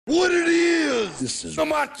what it is. This is the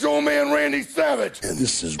Macho Man Randy Savage. And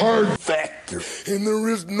this is Hard Factor. And there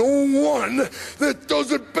is no one that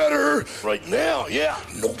does it better right now. Yeah,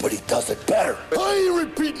 nobody does it better. I ain't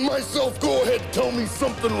repeating myself. Go ahead, tell me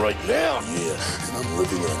something right now. Yeah, and I'm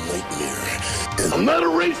living in a nightmare. And I'm not a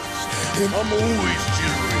racist. And I'm always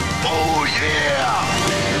jittery. Oh, yeah.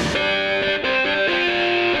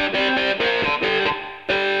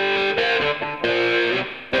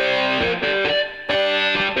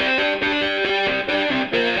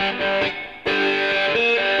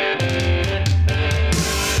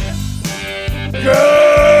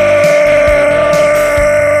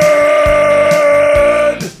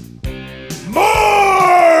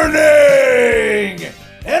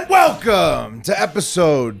 Welcome to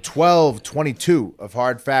episode 1222 of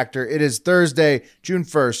Hard Factor. It is Thursday, June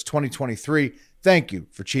 1st, 2023. Thank you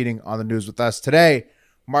for cheating on the news with us today.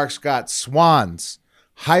 Mark's got Swans,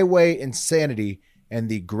 Highway Insanity, and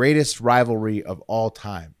the greatest rivalry of all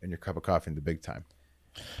time in your cup of coffee in the big time.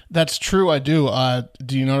 That's true, I do.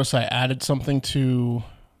 Do you notice I added something to...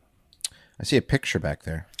 I see a picture back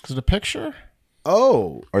there. Is it a picture?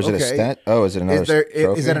 Oh, or is it a stat? Oh, is it another?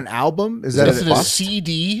 Is that an album? Is that a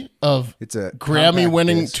CD of? It's a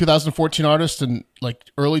Grammy-winning 2014 artist and like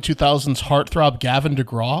early 2000s heartthrob Gavin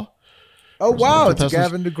DeGraw. Oh wow, it's a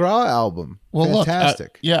Gavin DeGraw album. Well,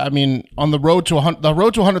 fantastic. Look, I mean, on the road to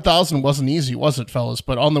 100,000 wasn't easy, was it, fellas?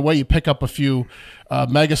 But on the way, you pick up a few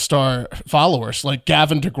megastar followers like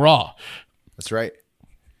Gavin DeGraw. That's right.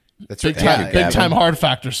 That's big time Hard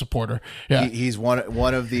Factor supporter. Yeah, he's one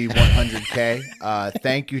of the 100K.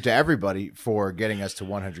 Thank you to everybody for getting us to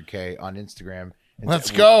 100K on Instagram. And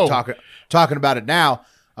Let's go. Talking about it now.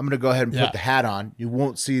 I'm going to go ahead and put the hat on. You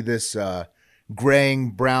won't see this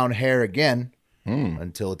graying brown hair again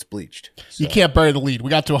until it's bleached. So. You can't bury the lead.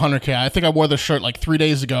 We got to 100K. I think I wore this shirt like 3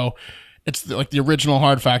 days ago. It's like the original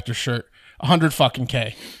Hard Factor shirt. 100 fucking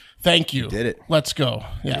K. Thank you. Did it. Let's go.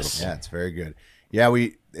 Yes. Yeah, it's very good. Yeah,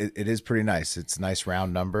 it is pretty nice. It's a nice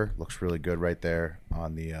round number. Looks really good right there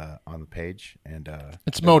on the page, and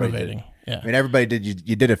it's motivating. Yeah, I mean, everybody did.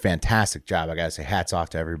 You did a fantastic job. I gotta say, hats off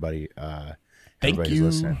to everybody. Thank you.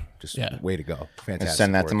 Listening. Just way to go. Fantastic.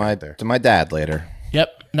 Send that to my dad later.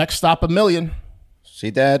 Yep. Next stop, 1 million.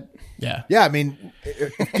 See, Dad. Yeah. Yeah. I mean,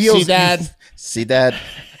 it feels. See, Dad. See, Dad.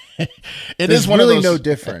 There's really no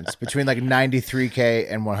difference between like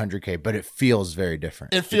 93K and 100K, but it feels very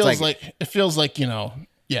different. It feels like you know.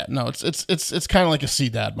 Yeah, no, it's kind of like a see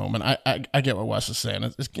dad moment. I get what Wes is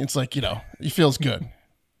saying. It's like, you know, he feels good.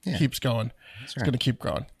 Yeah. Keeps going. It's going to keep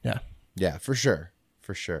growing. Yeah. Yeah, for sure.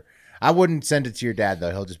 I wouldn't send it to your dad though.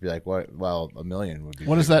 He'll just be like, "What? Well, 1 million would be."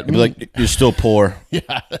 What does that mean? Like, you're still poor.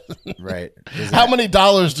 Yeah. Right. How many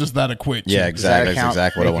dollars does that equate to? Yeah, exactly. That's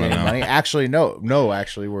exactly what I want to know. Money? Actually, no.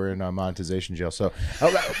 Actually, we're in monetization jail. So,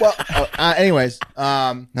 anyways,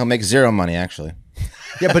 no, make zero money actually.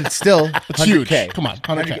 Yeah, but it's still it's 100K. Huge. Come on,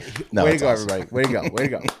 100K. No, way to go, awesome. Everybody! Way to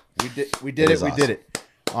go! We did it. We did it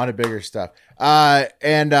on to bigger stuff.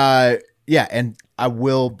 And I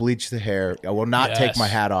will bleach the hair. I will not take my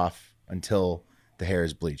hat off until the hair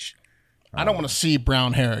is bleached. I don't want to see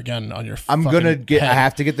brown hair again on your. I'm gonna get. I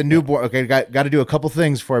have to get the newborn. Okay, got to do a couple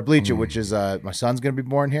things before I bleach it, which is my son's gonna be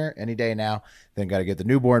born here any day now. Then got to get the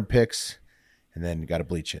newborn pics, and then got to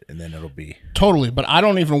bleach it, and then it'll be totally. But I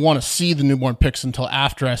don't even want to see the newborn pics until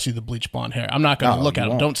after I see the bleach blonde hair. I'm not gonna look at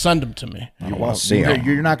them. Don't send them to me. You won't see them.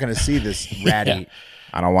 You're not gonna see this ratty.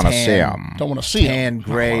 I don't want to see them. Don't want to see tan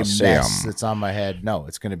gray mess that's on my head. No,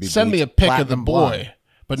 it's gonna be. Send me a pic of the boy. Blonde.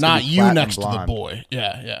 But not you next to the boy.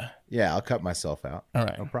 Yeah. Yeah, I'll cut myself out. All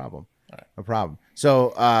right. No problem. No problem.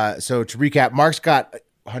 So to recap, Mark's got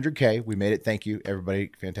 100K. We made it. Thank you, everybody.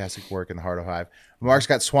 Fantastic work in the Heart of Hive. Mark's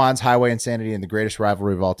got Swans, Highway Insanity, and the greatest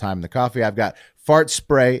rivalry of all time in the coffee. I've got Fart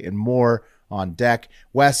Spray and more on deck.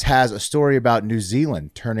 Wes has a story about New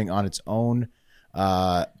Zealand turning on its own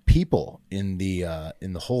people in the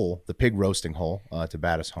hole, the pig roasting hole, to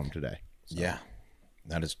bat us home today. So. Yeah,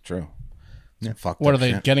 that is true. Yeah. What are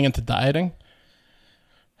they getting into dieting?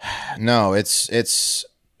 No, it's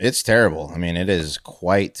terrible. I mean, it is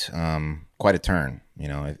quite a turn. You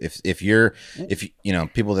know, if you know,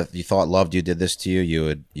 people that you thought loved you did this to you,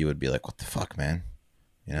 you would be like, what the fuck, man?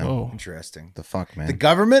 You know, Whoa. Interesting. The fuck, man. The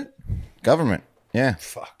government, yeah.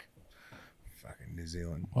 Fucking New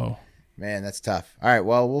Zealand. Whoa, man, that's tough. All right,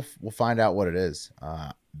 well, we'll find out what it is.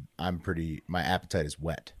 My appetite is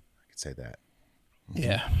wet. I could say that.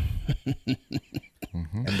 Yeah.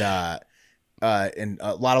 And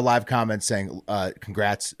a lot of live comments saying,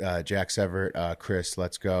 congrats, Jack Severt, Chris,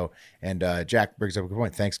 let's go. And Jack brings up a good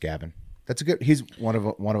point. Thanks, Gavin. That's a good, he's one of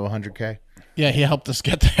 100K. Yeah, he helped us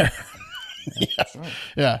get there.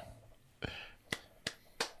 Yeah.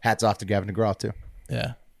 Hats off to Gavin DeGraw too.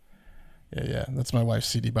 Yeah. Yeah. That's my wife's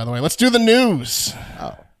CD, by the way. Let's do the news.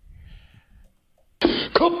 Oh,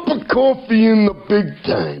 Cup of coffee in the big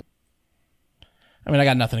time. I mean, I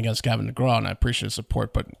got nothing against Gavin DeGraw, and I appreciate his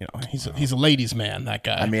support, but he's a ladies' man. That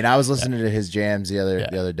guy. I mean, I was listening to his jams the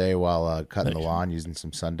other day while cutting the lawn using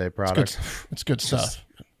some Sunday products. It's good stuff.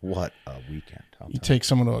 What a weekend! You take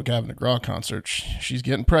someone to a Gavin DeGraw concert, she's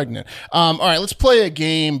getting pregnant. All right, let's play a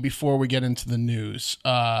game before we get into the news,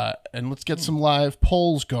 and let's get some live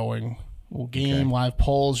polls going. We'll game live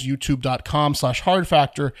polls. YouTube.com/Hard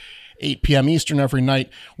Factor. 8 p.m. Eastern every night.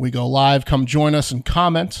 We go live. Come join us and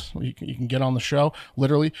comment. You can get on the show,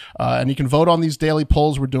 literally. And you can vote on these daily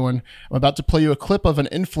polls we're doing. I'm about to play you a clip of an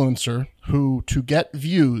influencer who, to get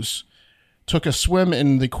views, took a swim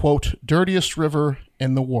in the, quote, dirtiest river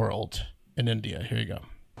in the world in India. Here you go.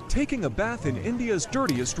 Taking a bath in India's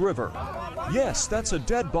dirtiest river. Yes, that's a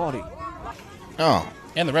dead body. Oh.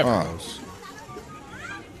 And the river. Oh.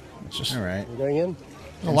 It's just All right. Going in?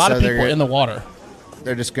 a lot of people in the water.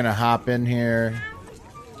 They're just gonna hop in here.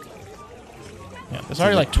 Yeah, there's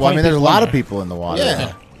already like 20 Well, I mean, there's a people lot in of there. people in the water.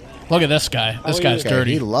 Yeah. Look at this guy. This guy's Okay,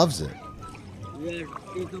 dirty. He loves it.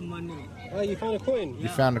 Oh, you found a coin? You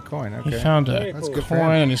found a coin. Okay. He found a That's good for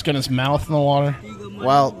coin him. and he's getting his mouth in the water.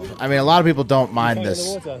 Well, I mean, a lot of people don't mind Found it in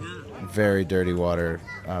this the water. very dirty water,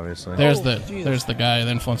 obviously. There's the guy,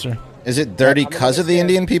 the influencer. Is it dirty because of the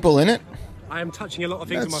Indian people in it? I am touching a lot of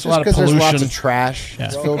things That's in just my lot of because there's lots pollution. of trash. Yeah.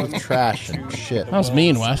 It's filled with trash and shit. That was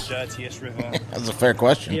mean, Wes. dirtiest river That's a fair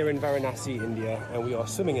question. here in Varanasi, India, and we are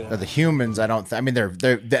swimming in it. The humans, I don't. I mean,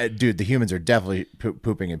 dude. The humans are definitely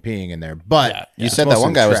pooping and peeing in there. But Yeah. You said Most that of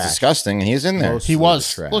one the guy was trash. disgusting, and he's in there. Most- He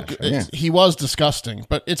was. trash. Look, Yeah. he was disgusting.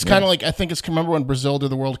 But it's kind of like, I think it's, remember when Brazil did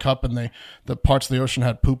the World Cup and the parts of the ocean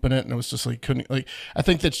had poop in it and it was just like, couldn't, like, I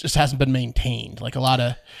think that just hasn't been maintained. Like a lot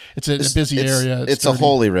of, it's a busy area. It's a dirty.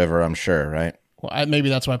 holy river, I'm sure, right? Well, maybe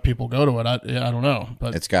that's why people go to it. I don't know.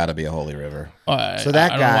 But It's got to be a holy river. So that I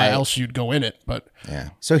don't know why guy- else you'd go in it. But Yeah.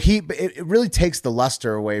 So it really takes the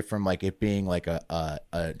luster away from like it being like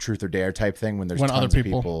a truth or dare type thing when there's When tons other of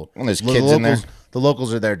people- people. When there's The kids in there. The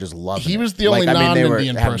locals are there just loving He it. was the only they were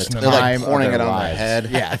non-Indian having the person in time there. They're, like, of pouring their it on their lives. head.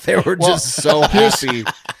 Yeah, they were just so happy.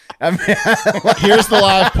 I mean, here's the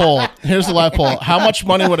live poll. Here's the live poll. How much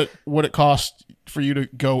money would it cost for you to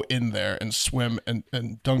go in there and swim and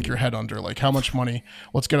dunk your head under? Like how much money?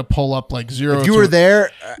 Let's get a poll up like zero. if you to, were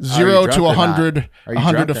there, are 0 you to drunk or not? 100, Are you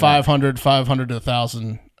 100 drunk to or not? 500, 500 to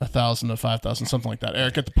 1,000, 1,000 to 5,000, something like that.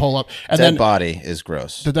 Eric, get the poll up. And Dead then body is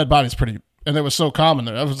gross. the dead body's pretty. And it was so common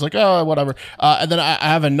there. I was like, oh, whatever. And then I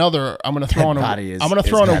have another. I'm going to throw in a. Body is- I'm going to is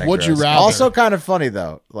throw in a. kinda Would you gross. rather? Also, kind of funny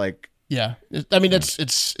though. Like yeah. I mean,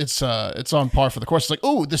 it's on par for the course. It's like,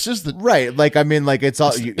 oh, this is the. right, like I mean, like it's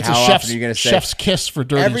all. It's how a often chef's, are you going to say? chef's kiss for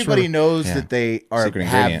dirty. Everybody river. knows Yeah. that they are Secret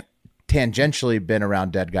have ingredient. tangentially been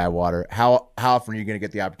around dead guy water. How often are you going to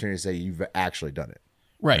get the opportunity to say you've actually done it?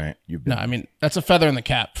 Right. Right. You've No, been I mean that's a feather in the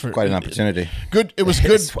cap for Quite an opportunity. Good. It was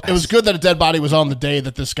good. is, It was good that a dead body was on the day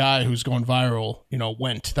that this guy who's going viral,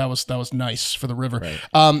 went. That was nice for the river.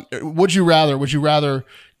 Would you rather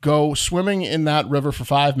go swimming in that river for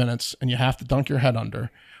 5 minutes and you have to dunk your head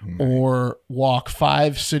under, or walk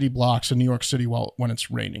 5 city blocks in New York City when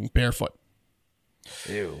it's raining barefoot?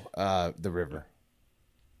 Ew. The river.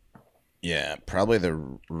 Yeah, probably the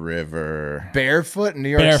river. Barefoot in New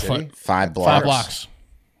York Barefoot. City. 5 blocks. 5 blocks.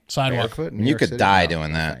 Sidewalk. Barefoot in New You York could City? die No,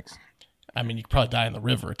 doing that. thanks. I mean, you could probably die in the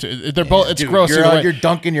river. They're both. It's Dude, gross. You're, either way. you're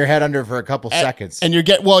dunking your head under for a couple seconds. And you're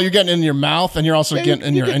getting in your mouth, and you're also Yeah, getting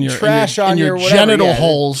in you your get trash on your whatever, genital yeah.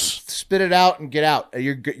 holes. Spit it out and get out.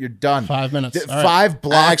 You're done. 5 minutes. All right. 5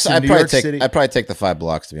 blocks in I'd New probably York City. I'd probably take the 5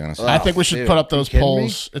 blocks, to be honest. I think we should Dude, put up are you those kidding me?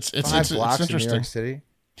 polls. It's 5 blocks in New interesting. York City.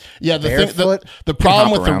 Yeah, the Barefoot? the problem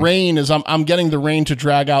hop with the around. rain is I'm getting the rain to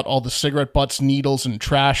drag out all the cigarette butts, needles, and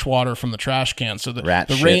trash water from the trash can. So the Rat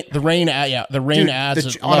the shit. rain Dude,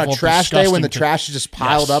 adds on a level of trash day when the disgusting to- trash is just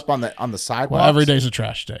piled Yes. up on the sidewalk. Well, every day's a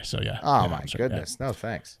trash day. So yeah. Oh Yeah, my that's right, goodness! No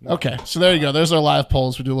thanks. yeah. No. Okay, so there you go. There's our live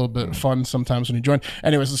polls. We do a little bit of fun sometimes when you join.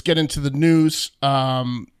 Anyways, let's get into the news.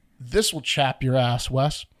 This will chap your ass,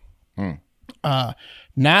 Wes.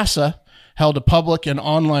 NASA held a public and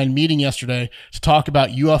online meeting yesterday to talk about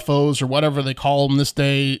UFOs or whatever they call them this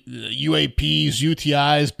day, UAPs,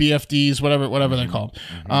 UTIs, BFDs, whatever they call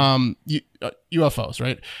them. UFOs,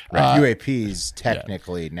 right? UAPs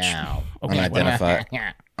technically now. Okay, Unidentified.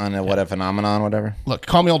 What phenomenon, whatever. Look,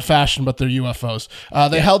 call me old-fashioned, but they're UFOs.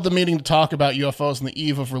 They held the meeting to talk about UFOs on the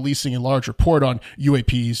eve of releasing a large report on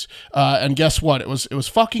UAPs. And guess what? It was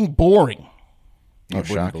fucking boring. I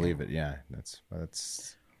wouldn't believe it. Yeah,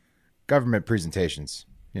 that's government presentations.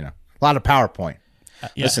 A lot of PowerPoint.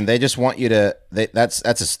 Yeah. Listen, they just want you to. That's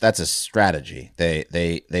a strategy.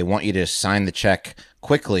 They want you to sign the check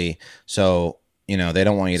quickly, so they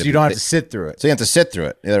don't want you to. So you don't have to sit through it. So you have to sit through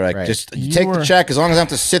it. They're like, Right. just take the check as long as I don't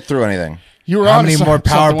have to sit through anything. You were How on many to more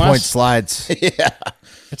something, PowerPoint Wes. slides?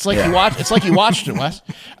 It's like you watched. It's like you watched it, Wes.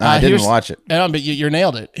 I didn't Here's- watch it. No, but you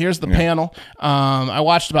nailed it. Here's the panel. I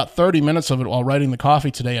watched about 30 minutes of it while writing the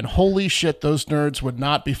coffee today, and holy shit, those nerds would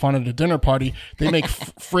not be fun at a dinner party. They make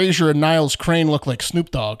Fraser and Niles Crane look like Snoop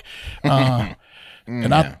Dogg, and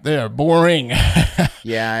they're boring.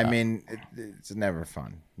 Yeah, I mean, it's never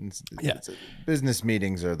fun. Yeah. Business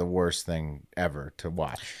meetings are the worst thing ever to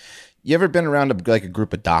watch. You ever been around a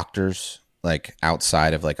group of doctors, like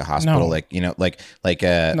outside of like a hospital, No. like No, like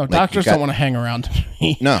doctors don't want to hang around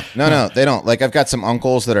me. No, they don't. Like I've got some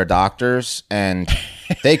uncles that are doctors, and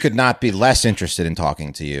they could not be less interested in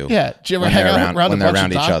talking to you. Yeah, do you ever when hang they're out around a when they're bunch around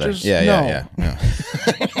of each doctors? other? No.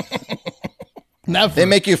 Yeah. Never. They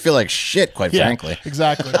make you feel like shit, quite Yeah, frankly.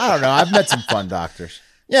 exactly. I don't know. I've met some fun doctors.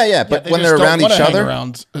 Yeah, but They when just they're don't around wanna each hang other,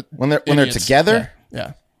 around, when they're idiots. together,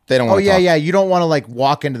 yeah. they don't Oh want to yeah, talk. yeah. You don't want to like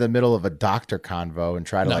walk into the middle of a doctor convo and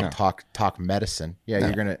try to like talk medicine. Yeah,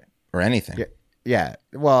 you're gonna. or anything. Yeah.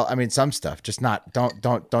 Well, I mean, some stuff. Just not.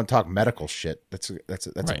 Don't talk medical shit. That's a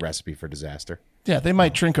Right. recipe for disaster. Yeah, they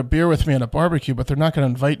might drink a beer with me at a barbecue, but they're not going to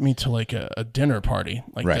invite me to like a dinner party.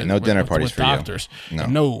 Like Right, no dinner parties with for you. doctors. No.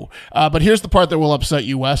 No. But here's the part that will upset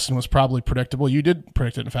you, Wes, and was probably predictable. You did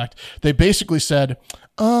predict it, in fact. They basically said,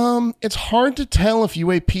 it's hard to tell if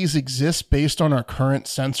UAPs exist based on our current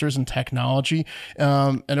sensors and technology.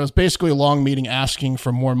 And it was basically a long meeting asking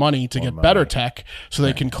for more money to get better tech so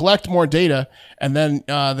they can collect more data. And then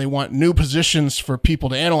they want new positions for people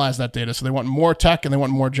to analyze that data. So they want more tech and they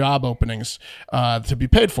want more job openings to be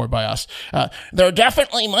paid for by us. There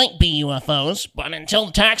definitely might be UFOs, but until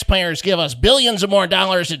the taxpayers give us billions of more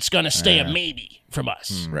dollars, it's going to stay a maybe from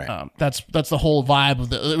us. Right. That's the whole vibe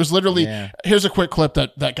of it was literally, here's a quick clip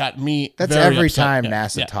that got me That's very every upset. time Yeah,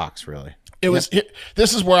 NASA yeah. talks. Really. It was.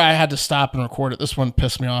 This is where I had to stop and record it. This one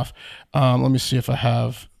pissed me off. Let me see if I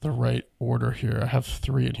have the right order here. I have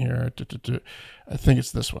 3 in here. I think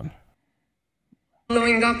it's this one.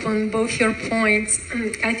 Following up on both your points,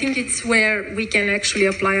 I think it's where we can actually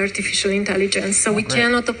apply artificial intelligence. So we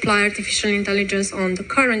cannot apply artificial intelligence on the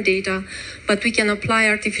current data, but we can apply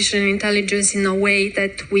artificial intelligence in a way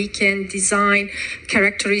that we can design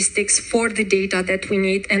characteristics for the data that we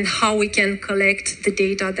need and how we can collect the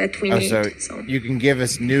data that we Oh, need. so you can give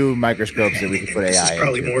us new microscopes that we can put AI This is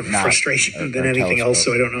probably into, more of a not frustration than a anything else,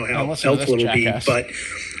 so telescope. I don't know Now how listen to this helpful it'll be. jackass. But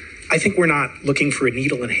I think we're not looking for a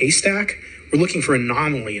needle in a haystack. We're looking for an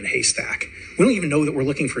anomaly in a haystack. We don't even know that we're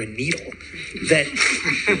looking for a needle. That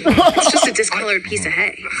It's just a discolored piece of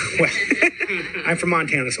hay. well, I'm from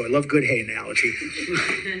Montana, so I love good hay analogy.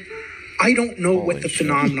 I don't know what the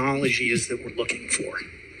phenomenology is that we're looking for.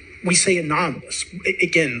 We say anomalous.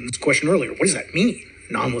 Again, this question earlier, what does that mean?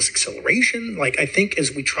 Anomalous acceleration? Like, I think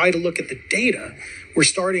as we try to look at the data, we're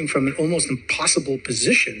starting from an almost impossible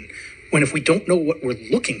position when if we don't know what we're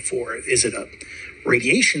looking for, is it a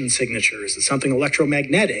radiation signature? Is it something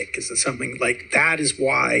electromagnetic? Is it something like that? Is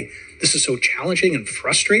why this is so challenging and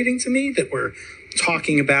frustrating to me that we're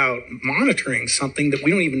talking about monitoring something that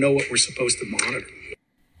we don't even know what we're supposed to monitor.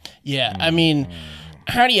 Yeah, I mean,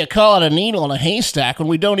 how do you call it a needle in a haystack when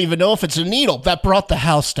we don't even know if it's a needle? That brought the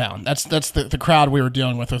house down. That's the crowd we were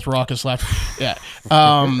dealing with raucous laughter. Yeah.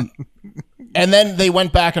 And then they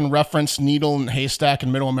went back and referenced needle and haystack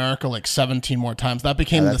in Middle America like 17 more times. That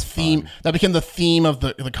became the theme. That became the theme of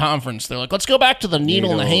the conference. They're like, let's go back to the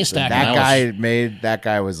needle and the haystack. That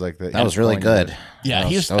guy was like the. That was really good. Yeah,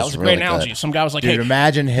 that was a really great analogy. good. Some guy was like, Dude, hey,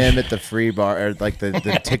 imagine him at the free bar or like the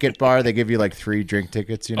ticket bar. They give you like 3 drink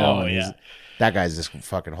tickets, you know. Oh, and yeah. that guy's just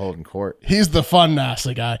fucking holding court. he's the fun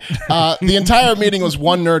NASA guy. The entire meeting was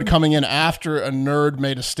one nerd coming in after a nerd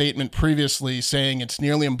made a statement previously saying it's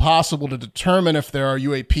nearly impossible to determine if there are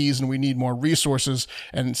UAPs and we need more resources,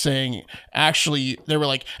 and saying actually they were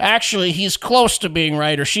like, actually he's close to being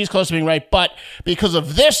right or she's close to being right, but because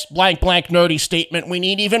of this blank nerdy statement we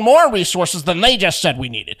need even more resources than they just said we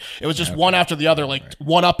needed. It was just one after the other, like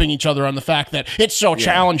one-upping each other on the fact that it's so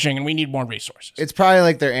challenging and we need more resources. It's probably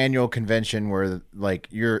like their annual convention where like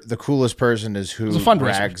you're the coolest person is who a fundraiser.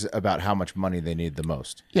 brags about how much money they need the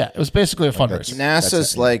most. Yeah, it was basically a fundraiser.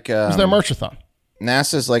 NASA's like It was their merchathon.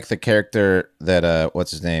 NASA's like the character that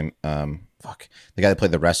what's his name? The guy that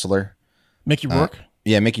played the wrestler. Mickey Rourke.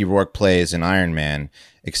 Yeah, Mickey Rourke plays in Iron Man,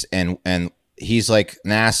 and he's like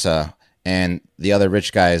NASA, and the other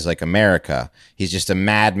rich guy is like America. He's just a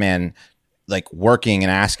madman, like working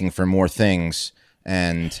and asking for more things,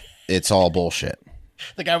 and it's all bullshit.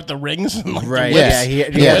 The guy with the rings and like Right. the whips. Yeah. He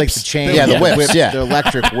had like whips. the chain. Yeah, the whips, yeah. The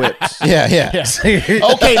electric whips. Yeah.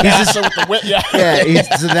 Okay, NASA with the whip. Yeah. Yeah.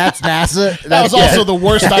 So that's NASA. That was also the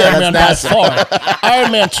worst Iron Man by that's far.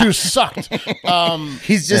 Iron Man 2 sucked.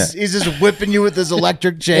 He's just whipping you with his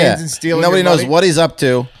electric chains and stealing. Nobody your knows money. what he's up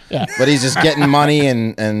to. Yeah. But he's just getting money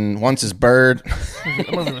and wants his bird.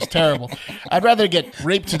 That movie was terrible. I'd rather get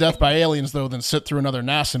raped to death by aliens, though, than sit through another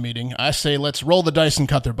NASA meeting. I say let's roll the dice and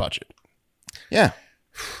cut their budget. Yeah.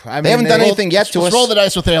 I mean, They haven't done anything yet to Let's us. roll the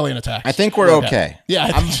dice with alien attacks. I think we're okay.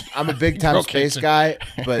 Yeah. I'm a big time Okay, space too. guy,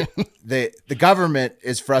 but the government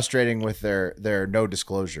is frustrating with their no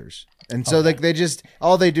disclosures. And so like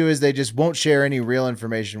all they do is they just won't share any real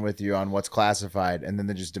information with you on what's classified, and then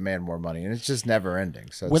they just demand more money, and it's just never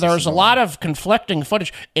ending. So Well, there's a lot of conflicting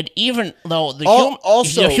footage. And even though the,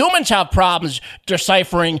 Also- the humans have problems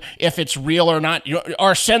deciphering if it's real or not,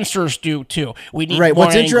 our sensors do too. We need right. more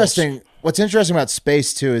What's angles. interesting about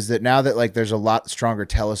space too is that now that like there's a lot stronger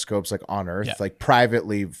telescopes like on Earth, like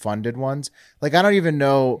privately funded ones. Like I don't even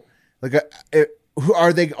know, like who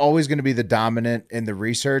are they always going to be the dominant in the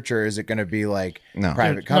research, or is it going to be like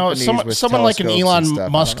private companies? with someone like an telescopes Elon and stuff? I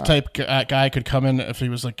don't Musk know. type guy could come in if he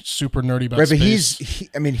was like super nerdy about Right, but space. he's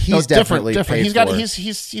No, definitely different. paid He's for.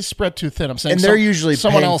 he's spread too thin. I'm saying, And they're usually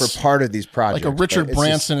someone paying else for part of these projects, like a Richard but it's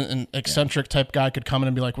just- Branson, an eccentric type guy, could come in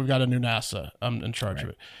and be like, "We've got a new NASA. I'm in charge of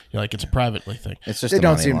it." You're like, it's a privately thing. It's just They a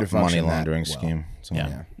don't money, seem to money function that laundering well. scheme. So,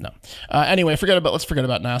 Yeah. No. Anyway, let's forget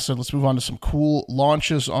about NASA. Let's move on to some cool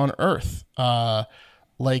launches on Earth.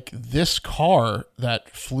 Like this car that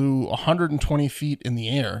flew 120 feet in the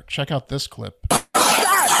air. Check out this clip. And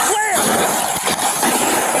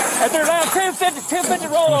they're now 1050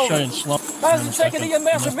 roll I'm gonna show you over. in slow. How's the second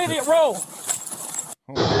EMS immediate roll?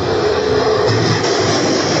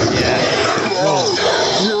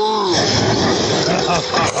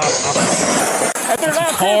 There's a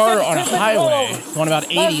car on a highway going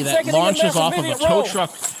about 80 that launches off of a tow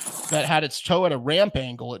truck that had its toe at a ramp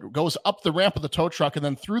angle. It goes up the ramp of the tow truck and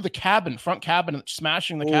then through the front cabin,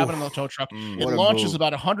 smashing the cabin of the tow truck. It what a launches move.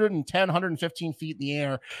 about 110, 115 feet in the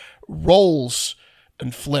air, rolls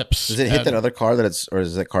and flips. Does it hit that other car or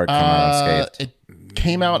does that car come out unscathed? It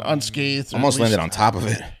came out unscathed. or Almost at least- landed on top of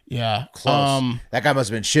it. Yeah. Close. That guy must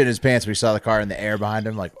have been shitting his pants. We saw the car in the air behind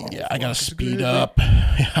him. Like, oh, Yeah, I gotta speed up.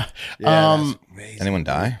 Yeah. that's amazing. Anyone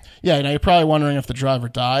die? Yeah, now you're probably wondering if the driver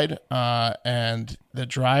died, and the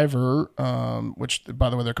driver, which by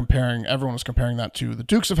the way everyone was comparing that to the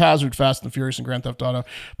Dukes of Hazzard, Fast and the Furious, and Grand Theft Auto,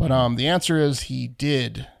 but the answer is he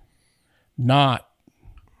did not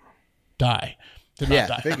die. Did not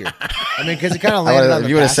die. figure. I mean, because it kind of landed on If the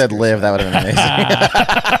you would have said passenger live, that would have been amazing.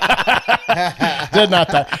 Did not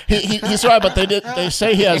die. He's right, but they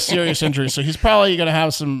say he has serious injuries, so he's probably going to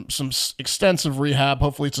have some extensive rehab.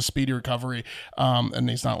 Hopefully, it's a speedy recovery, and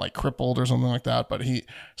he's not like crippled or something like that. But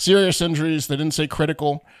serious injuries. They didn't say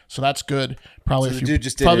critical, so that's good. Probably So a the few, dude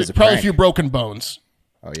just did it as a probably a prank. few broken bones.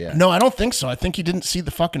 Oh yeah. No, I don't think so. I think he didn't see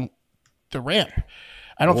the ramp.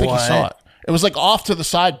 I don't think he What? saw it. It was like off to the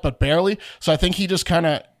side, but barely. So I think he just kind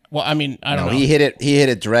of. Well, I mean, I don't know. He hit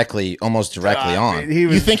it directly, almost directly on.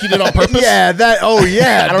 You think he did on purpose? Yeah. Oh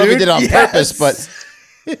yeah. I don't know if he did it on Yes. purpose,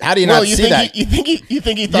 but how do you not you see think that? you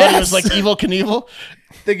think he thought he was Yes. like Evel Knievel?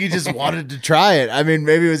 I think he just wanted to try it. I mean,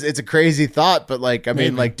 maybe it's a crazy thought, but like, I mean,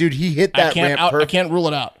 Maybe. like, dude, he hit that ramp. I can't rule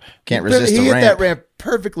it out. Can't resist He the hit ramp. that ramp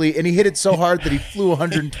perfectly, and he hit it so hard that he flew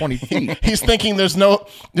 120 feet. He's thinking there's no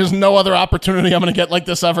other opportunity I'm going to get like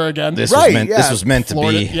this ever again. This Right, was meant. yeah. This was meant to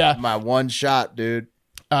Floored be. it, yeah. My one shot, dude.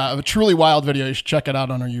 A truly wild video. You should check it out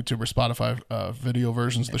on our YouTube or Spotify video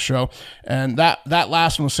versions of the show. And that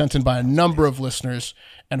last one was sent in by a number of listeners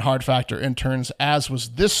and Hard Factor interns, as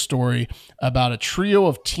was this story about a trio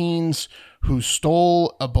of teens who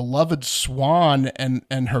stole a beloved swan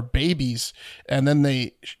and her babies. And then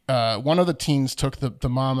one of the teens took the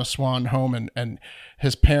mama swan home and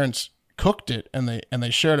his parents cooked it and they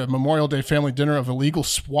shared a Memorial Day family dinner of illegal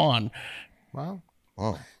swan. Wow.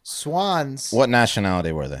 Whoa. Swans. What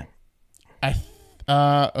nationality were they?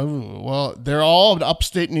 Well, they're all in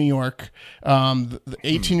upstate New York. The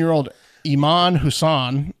 18-year-old Iman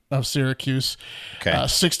Hussan of Syracuse, Okay.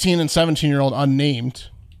 16 and 17-year-old unnamed,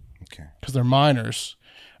 Okay. because they're minors.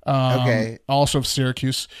 Okay. Also of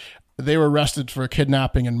Syracuse, they were arrested for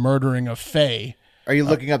kidnapping and murdering of Faye. Are you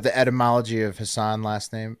looking up the etymology of Hassan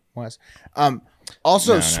last name was?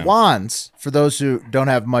 Also, swans, for those who don't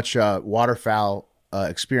have much waterfowl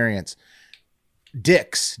experience,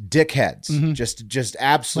 dickheads, just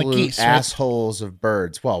absolute Like geese, right? assholes of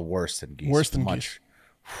birds. Well, worse than geese. Worse than Much,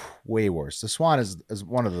 way worse. The swan is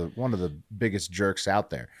one of the biggest jerks out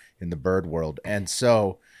there in the bird world, and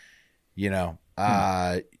so, you know,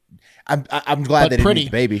 I'm glad they didn't eat the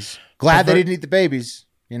babies. Glad they didn't eat the babies.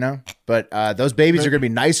 You know, but those babies are going to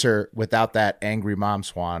be nicer without that angry mom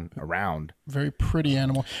swan around. Very pretty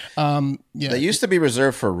animal. Yeah, they used to be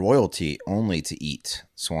reserved for royalty only to eat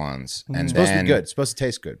swans, and it's supposed to be good. It's supposed to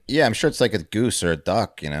taste good. Yeah, I'm sure it's like a goose or a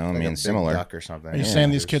duck. You know, like I mean, similar duck or something. Are you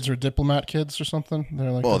saying these kids are diplomat kids or something?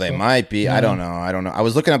 They're like, well, they might be. Yeah. I don't know. I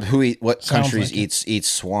was looking up what countries eat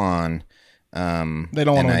swan. They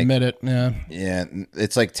don't want to admit it. Yeah,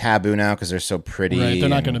 it's like taboo now because they're so pretty. Right, they're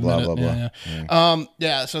not going to admit blah, it. blah, blah.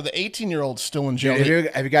 Yeah. So the 18-year-old's still in jail.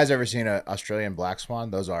 Have you guys ever seen an Australian black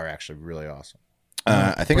swan? Those are actually really awesome.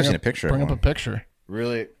 I think I've seen a picture. Bring of up a picture.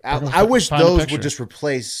 Really, I wish those would just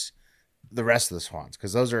replace the rest of the swans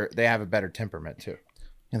because they have a better temperament too.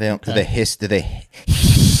 They don't. Do they hiss? Do they?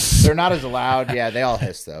 They're not as loud. Yeah, they all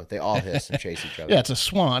hiss though. They all hiss and chase each other. Yeah, it's a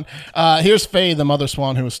swan. Here's Faye, the mother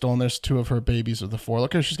swan who was stolen. There's 2 of her babies of the 4.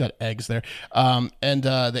 Look, she's got eggs there. And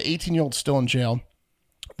the 18-year-old's still in jail.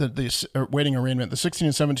 The waiting arraignment. The 16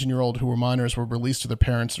 and 17-year-old who were minors were released to their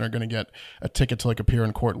parents and are going to get a ticket to appear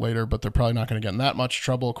in court later, but they're probably not going to get in that much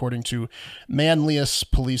trouble, according to Manlius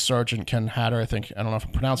Police Sergeant Ken Hatter. I don't know if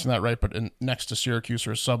I'm pronouncing that right, but next to Syracuse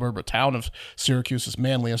or a town of Syracuse is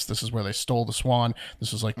Manlius. This is where they stole the swan.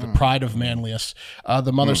 This is like the pride of Manlius.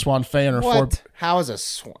 The mother swan Faye and her 4. How is a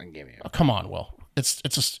swan? Give me. Oh, come on, Will. It's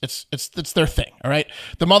their thing, all right?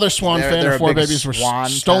 The mother swan Faye and her 4 babies were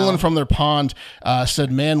stolen from their pond,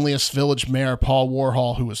 said Manlius Village Mayor Paul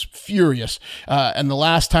Warhol, who was furious. And the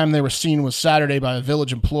last time they were seen was Saturday by a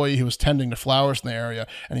village employee who was tending to flowers in the area,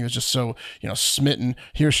 and he was just so smitten.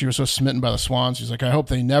 He or she was so smitten by the swans. He's like, I hope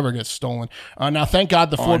they never get stolen. Now, thank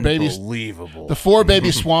God the 4 babies, the 4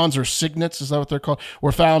 baby swans or cygnets, is that what they're called,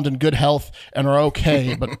 were found in good health and are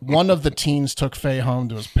okay. But one of the teens took Faye home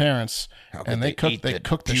to his parents, and they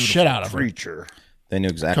cooked the shit out of her. They knew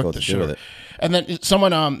exactly what to do with it. And then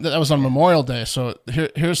someone that was on Memorial Day. So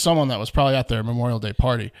here's someone that was probably at their Memorial Day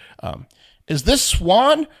party. Is this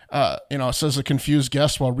swan? Says a confused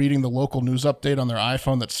guest while reading the local news update on their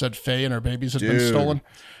iPhone that said Faye and her babies had been stolen.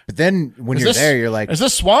 But then when you're there, you're like, is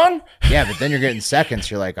this swan? Yeah, but then you're getting seconds.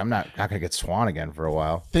 You're like, I'm not gonna get swan again for a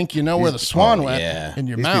while. Think you know where the swan went in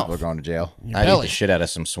your These mouth. People are going to jail. I'd eat the shit out of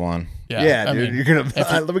some swan. Yeah, dude. You're gonna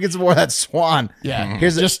let me get some more of that swan. Yeah.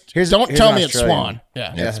 Here's don't tell me it's swan.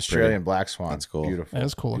 Yeah. Yeah, Australian black swan. That's cool. Beautiful.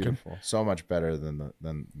 That's cool looking. Beautiful. So much better than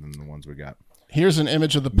the ones we got. Here's an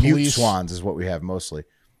image of the police. Mute swans is what we have mostly.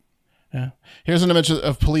 Yeah. Here's an image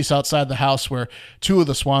of police outside the house where 2 of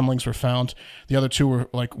the swanlings were found. The other 2 were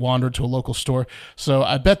wandered to a local store. So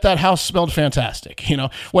I bet that house smelled fantastic.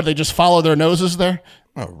 They just follow their noses there?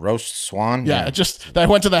 Oh, roast swan? Yeah. I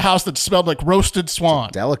went to the house that smelled like roasted swan.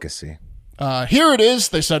 Delicacy. Here it is,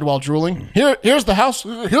 they said while drooling. Here's the house.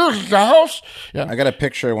 Here's the house. Yeah. I got a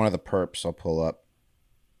picture of one of the perps I'll pull up.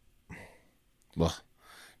 Ugh.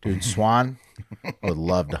 Dude, swan. I would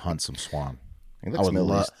love to hunt some swan. I would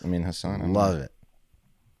Hassan.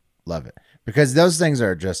 Love it. Because those things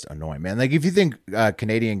are just annoying, man. Like if you think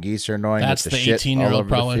Canadian geese are annoying, that's with the, the 18-year-old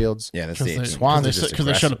probably. The fields. Yeah, that's the swans because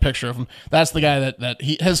they showed a picture of him. That's the guy that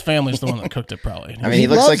his family's the one that cooked it. Probably. I mean, he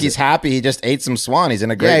looks like he's happy. He just ate some swan. He's in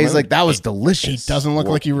a great. Yeah, he's mood. like that was delicious. He doesn't look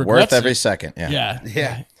like he regrets worth every it. second. Yeah.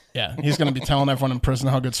 He's going to be telling everyone in prison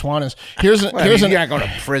how good swan is. You're not going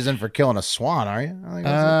to prison for killing a swan, are you? Going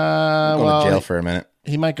to jail for a minute.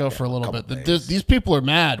 He might go for a little bit. These people are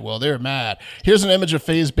mad. Well, they're mad. Here's an image of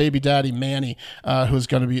Faye's baby daddy, Manny, who's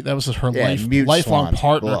going to be, that was her lifelong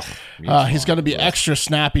partner. He's going to be extra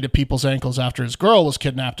snappy to people's ankles after his girl was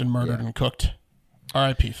kidnapped and murdered and cooked.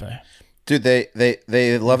 R.I.P. Faye. Dude,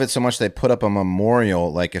 they love it so much they put up a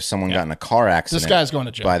memorial, like if someone got in a car accident. This guy's going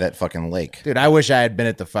to jail by that fucking lake. Dude, I wish I had been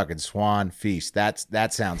at the fucking swan feast.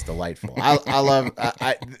 That sounds delightful. I love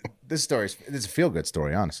this story. It's a feel good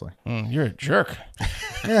story, honestly. You're a jerk.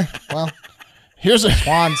 Yeah, well, here's a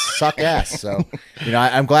swans suck ass. So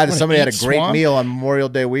I'm glad that somebody had a great meal on Memorial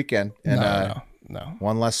Day weekend and no,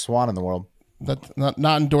 one less swan in the world. That's not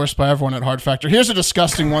endorsed by everyone at Hard Factor. Here's a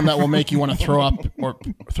disgusting one that will make you want to throw up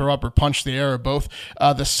or punch the air or both.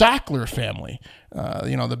 The Sackler family,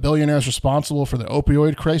 the billionaires responsible for the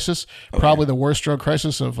opioid crisis, probably the worst drug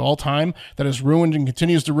crisis of all time, that has ruined and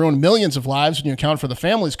continues to ruin millions of lives when you account for the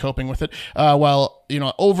families coping with it. While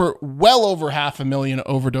over 500,000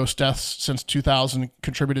 overdose deaths since 2000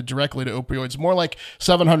 contributed directly to opioids, more like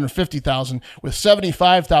 750,000, with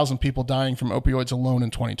 75,000 people dying from opioids alone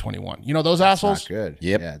in 2021. Those assholes? Not good.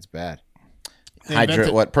 Yep. Yeah, it's bad.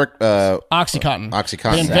 Oxycontin.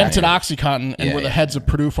 Oxycontin. They invented Oxycontin and were the heads of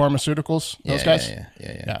Purdue Pharmaceuticals. Those guys.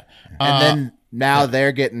 Yeah. And then now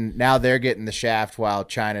they're getting the shaft while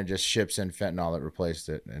China just ships in fentanyl that replaced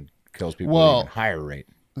it and kills people Well, at an even higher rate.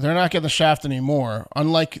 They're not getting the shaft anymore.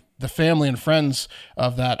 Unlike the family and friends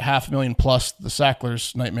of that 500,000 plus, the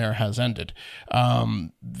Sacklers' nightmare has ended.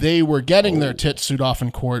 They were getting their tits sued off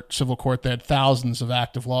in court, civil court. They had thousands of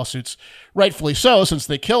active lawsuits, rightfully so, since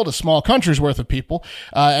they killed a small country's worth of people.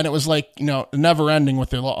 And it was like, never ending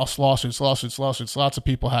with their lawsuits. Lots of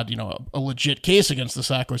people had, a legit case against the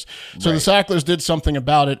Sacklers. So the Sacklers did something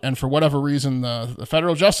about it. And for whatever reason, the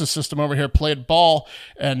federal justice system over here played ball.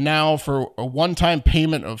 And now for a one-time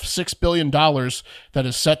payment of $6 billion that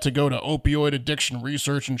is set to go to opioid addiction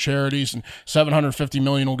research and charities, and $750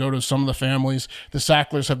 million will go to some of the families. The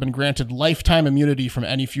Sacklers have been granted lifetime immunity from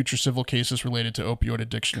any future civil cases related to opioid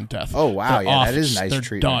addiction and death. Oh wow, They're yeah, off. that is nice They're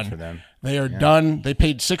treatment done. for them. They are done. They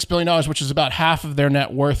paid $6 billion, which is about half of their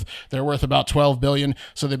net worth. They're worth about $12 billion.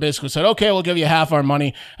 So they basically said, okay, we'll give you half our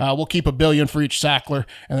money. We'll keep $1 billion for each Sackler,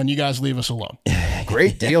 and then you guys leave us alone.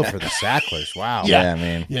 Great deal for the Sacklers. Wow. Yeah, I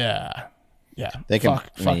mean, Yeah. they can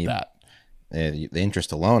Fuck that. The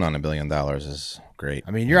interest alone on $1 billion is great.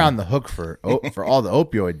 I mean, you're on the hook for all the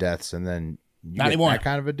opioid deaths, and then you Not get anymore. that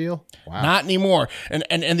kind of a deal. Wow. Not anymore. And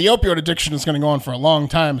the opioid addiction is going to go on for a long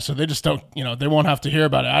time, so they just don't, they won't have to hear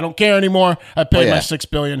about it. I don't care anymore. I paid my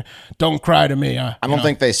 $6 billion. Don't cry to me. I don't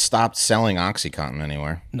think they stopped selling OxyContin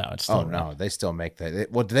anywhere. No, it's still no, they still make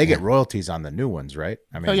that. Well, do they get royalties on the new ones, right?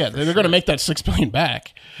 I mean, they're going to make that $6 billion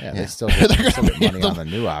back. Yeah, they still get money on the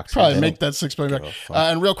new oxy. Probably make that $6 billion back.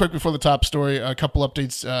 And real quick before the top story, a couple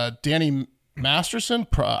updates. Danny Masterson,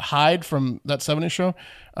 Hyde from that 70s show,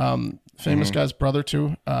 famous guy's brother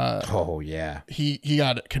too. He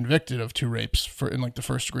got convicted of 2 rapes in like the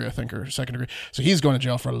first degree, I think, or second degree. So he's going to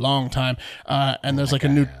jail for a long time. And there's like a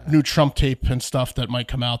new Trump tape and stuff that might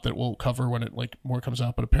come out that we'll cover when it more comes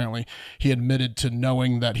out. But apparently he admitted to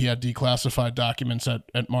knowing that he had declassified documents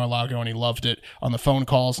at Mar-a-Lago, and he loved it on the phone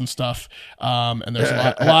calls and stuff. And there's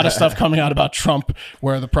a lot of stuff coming out about Trump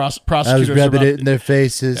where the prosecutors I was rubbing it in their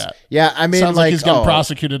faces. Yeah, I mean, sounds like he's getting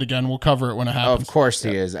prosecuted again. We'll cover it when it happens. Of course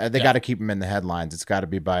he is. They got to keep him in the headlines. It's got to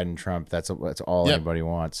be Biden, Trump. That's all anybody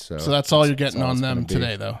wants. So that's all you're getting on them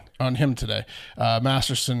today, though. On him today.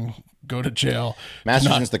 Masterson, go to jail.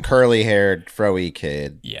 Masterson's the curly-haired, fro-y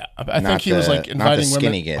kid. Yeah, I think he was like inviting not the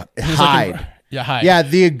skinny women. kid. Hyde. Hyde. Yeah,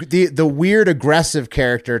 the weird aggressive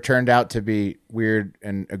character turned out to be weird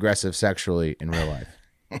and aggressive sexually in real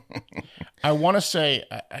life. I want to say,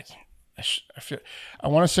 I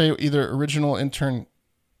want to say either original intern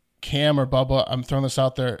Cam or Bubba. I'm throwing this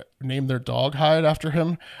out there. Named their dog Hyde after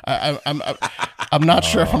him. I'm not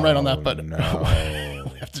sure if I'm right on that, but no.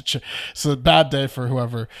 we have to check. So bad day for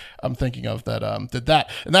whoever I'm thinking of that did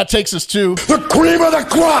that, and that takes us to the cream of the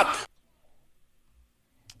crop.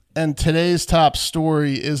 And today's top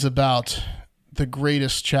story is about the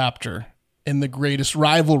greatest chapter in the greatest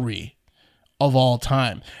rivalry of all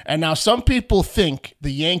time. And now some people think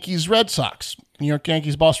the Yankees Red Sox, New York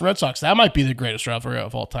Yankees, Boston Red Sox, that might be the greatest rivalry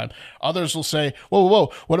of all time. Others will say,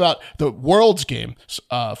 whoa, what about the world's game,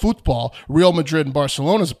 football? Real Madrid and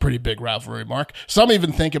Barcelona is a pretty big rivalry, Mark. Some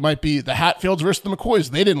even think it might be the Hatfields versus the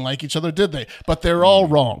McCoys. They didn't like each other, did they? But they're all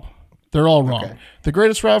wrong. They're all wrong. Okay. The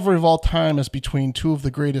greatest rivalry of all time is between 2 of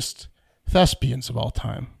the greatest thespians of all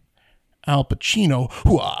time, Al Pacino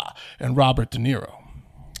and Robert De Niro.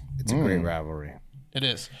 It's a great rivalry. It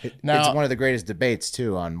is. Now, it's one of the greatest debates,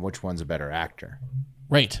 too, on which one's a better actor.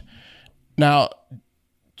 Right. Now,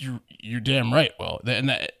 you're damn right, Will. Do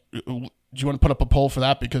you want to put up a poll for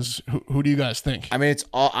that? Because who do you guys think? I mean,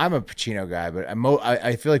 I'm a Pacino guy, but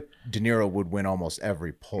I feel like De Niro would win almost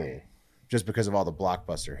every poll just because of all the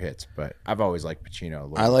blockbuster hits. But I've always liked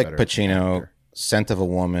Pacino. I like Pacino. Scent of a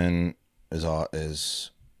Woman is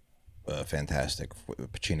a fantastic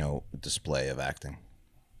Pacino display of acting.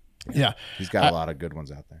 Yeah. He's got a lot of good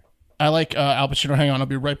ones out there. I like Al Pacino. Hang on, I'll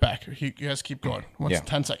be right back. You guys keep going.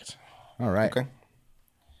 10 seconds. All right. Okay.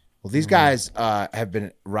 Well, these guys have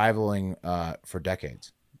been rivaling for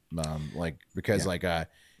decades. I think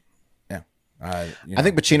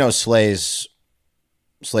Pacino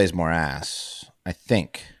slays more ass. I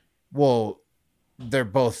think. Well, they're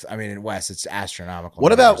both. I mean, in West, it's astronomical.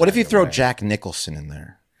 What if you throw Jack Nicholson in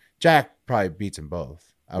there? Jack probably beats them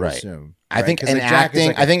both. I would assume. I think in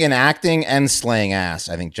acting, in acting and slaying ass,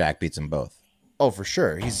 I think Jack beats them both. Oh, for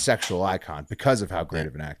sure. He's a sexual icon because of how great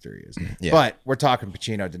of an actor he is. Yeah. But we're talking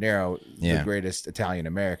Pacino, De Niro, the greatest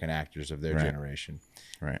Italian-American actors of their generation.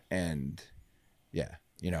 Right. And,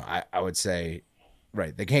 I would say,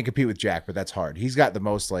 they can't compete with Jack, but that's hard. He's got the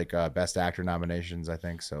most, Best Actor nominations, I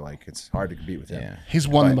think. So, it's hard to compete with him. Yeah. He's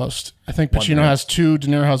won the most. I think Pacino has 2, De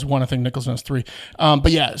Niro has 1. I think Nicholson has 3.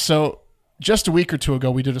 So just a week or 2 ago,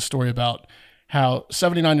 we did a story about how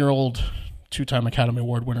 79-year-old two-time Academy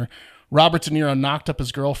Award winner. Robert De Niro knocked up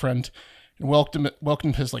his girlfriend and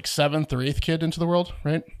welcomed his like 7th or 8th kid into the world,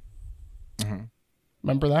 right? Mm-hmm.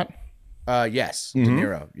 Remember that? Yes, De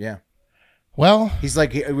Niro. Yeah. Well, he's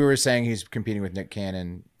like we were saying, he's competing with Nick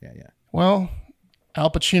Cannon. Yeah. Well,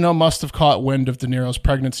 Al Pacino must have caught wind of De Niro's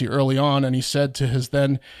pregnancy early on, and he said to his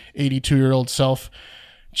then 82-year-old self,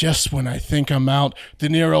 "Just when I think I'm out, De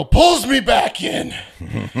Niro pulls me back in."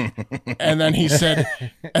 and then he said,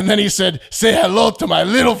 "Say hello to my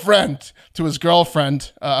little friend," to his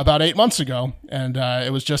girlfriend about 8 months ago. And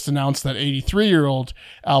it was just announced that 83-year-old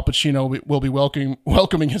Al Pacino will be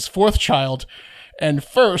welcoming his 4th child, and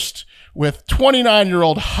first with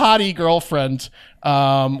 29-year-old hottie girlfriend.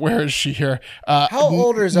 Where is she here? How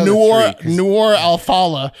old is Noor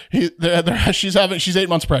Alfala? She's 8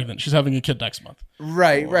 months pregnant. She's having a kid next month.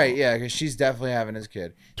 Right. Yeah, because she's definitely having his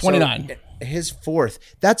kid. 29. So, his 4th.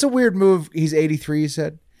 That's a weird move. He's 83, you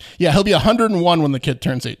said? Yeah, he'll be 101 when the kid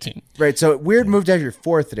turns 18. Right, so weird move to have your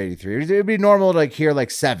 4th at 83. It'd be normal to like hear like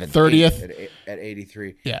 7th. 30th. At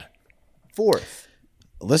 83. Yeah. 4th.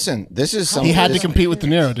 Listen, this is something... He had to compete with De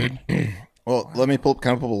Niro, dude. Well, let me pull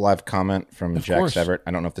up a live comment from Jack Severt.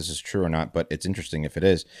 I don't know if this is true or not, but it's interesting if it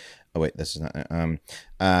is. Oh, wait, this is not.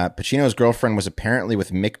 Pacino's girlfriend was apparently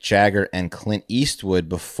with Mick Jagger and Clint Eastwood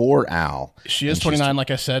before Al. She is 29,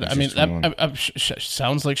 like I said. I mean, that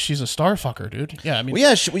sounds like she's a star fucker, dude. Yeah, I mean... Well,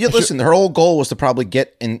 yeah, listen, her whole goal was to probably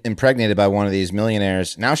get impregnated by one of these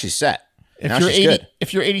millionaires. Now she's set.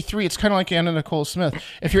 If you're 83, it's kind of like Anna Nicole Smith.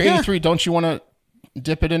 If you're 83, don't you want to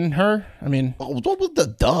dip it in her? I mean, but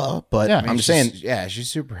yeah, I'm just saying, yeah, she's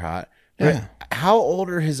super hot. Yeah. How old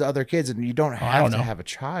are his other kids? And you don't have to have a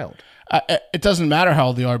child. It doesn't matter how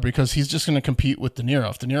old they are because he's just going to compete with De Niro.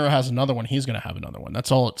 If De Niro has another one, he's going to have another one.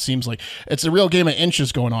 That's all it seems like. It's a real game of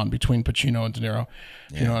inches going on between Pacino and De Niro.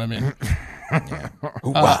 You know what I mean?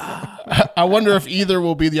 I wonder if either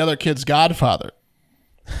will be the other kid's godfather.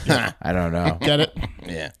 Yeah. I don't know. Get it?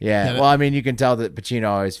 Yeah. Well, I mean, you can tell that Pacino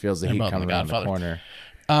always feels the heat coming around the corner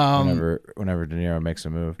whenever De Niro makes a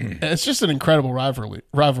move. It's just an incredible rivalry.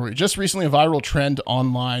 Just recently, a viral trend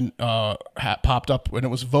online popped up when it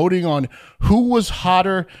was voting on who was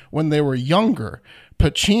hotter when they were younger,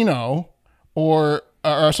 Pacino or De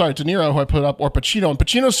Niro, who I put up, or Pacino. And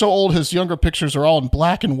Pacino's so old, his younger pictures are all in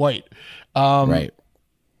black and white. Right.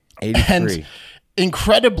 83. And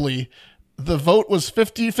incredibly, the vote was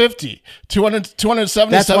 50-50.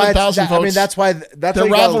 277,000 votes. I mean, that's why the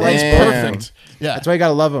rivalry's perfect. Yeah, that's why you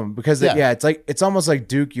gotta love them because it's almost like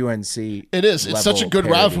Duke UNC. It is. It's such a good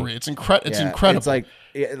rivalry. It's incredible. It's like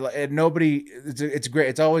nobody. It's great.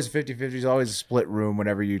 It's always 50-50. It's always a split room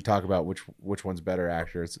whenever you talk about which one's better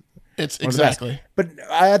actor. It's exactly. But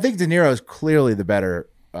I think De Niro is clearly the better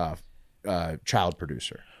child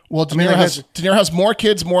producer. Well, De Niro has more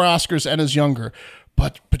kids, more Oscars, and is younger.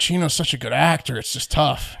 But Pacino's such a good actor. It's just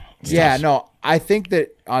tough. No, I think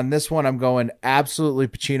that on this one, I'm going absolutely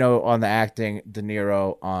Pacino on the acting, De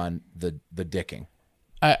Niro on the dicking.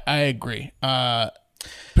 I agree.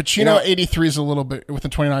 Pacino 83 is a little bit, with the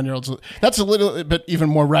 29-year-olds, that's a little bit even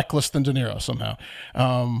more reckless than De Niro somehow.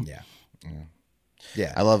 Yeah.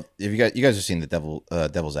 I love, if you guys have seen the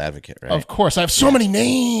Devil's Advocate, right? Of course. I have so many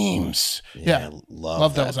names. Yeah. I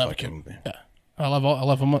love Devil's Advocate. Yeah. I love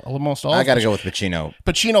almost all. I got to go with Pacino.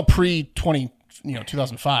 Pacino pre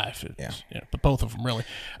 2005. Yeah, but both of them really.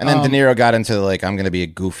 And then De Niro got into I'm going to be a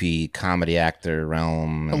goofy comedy actor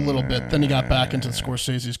realm. A little bit. Then he got back into the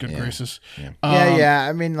Scorsese's good graces. Yeah.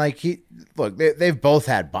 I mean, they've both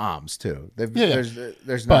had bombs too.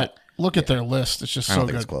 There's not. But look at their list. It's just so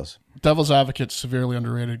good. It's close. Devil's Advocate, severely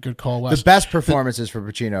underrated. Good call, Wes. The best performances for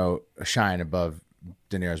Pacino shine above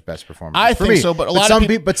De Niro's best performance. I think so, but a lot of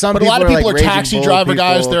people are taxi driver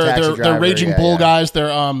guys. They're Raging Bull guys.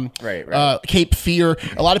 They're Cape Fear.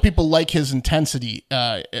 A lot of people like his intensity.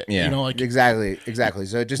 Exactly.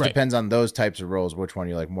 So it just depends on those types of roles. Which one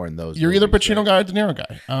you like more in those? You're either Pacino guy or De Niro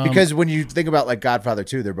guy. Because when you think about Godfather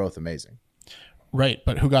 2, they're both amazing. Right,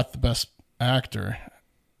 but who got the best actor?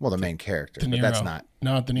 Well, the main character, De Niro. But that's not.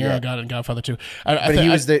 No, De Niro got it in Godfather 2. He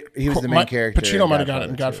was the main character. Pacino might have got it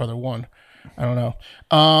in Godfather 1. I don't know.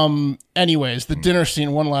 Anyways, the dinner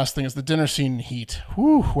scene. One last thing is the dinner scene Heat,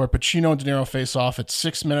 where Pacino and De Niro face off. It's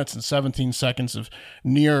 6 minutes and 17 seconds of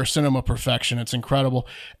near cinema perfection. It's incredible.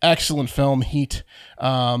 Excellent film, Heat.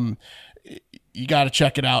 You got to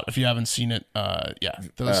check it out if you haven't seen it.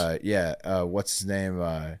 What's his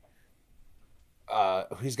name?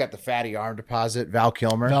 He's got the fatty arm deposit. Val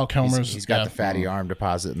Kilmer. He's got the fatty arm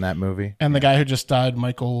deposit in that movie. And the guy who just died,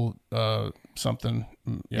 Michael something.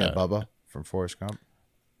 Yeah, Bubba from Forrest Gump.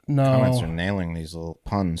 No. Comments are nailing these little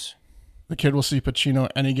puns. The kid will see Pacino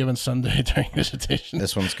any given Sunday during visitation.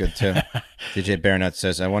 This one's good too. DJ Baronut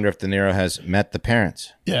says, I wonder if De Niro has met the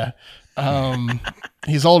parents. Yeah.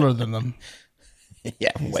 He's older than them.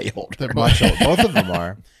 Yeah, way older. They're Much old. Both of them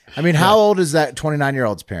are. I mean, how old is that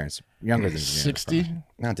 29-year-old's parents? Younger than De Niro. 60.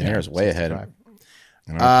 No, De Niro's way ahead.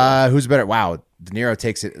 Who's better? Wow, De Niro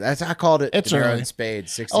takes it. I called it. It's De Niro early. and Spade.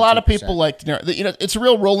 62%. A lot of people like De Niro. You know, it's a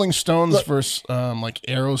real Rolling Stones versus like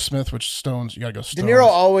Aerosmith, which Stones, you got to go De Stones. Niro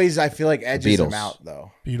always, I feel like, edges him Beatles. out,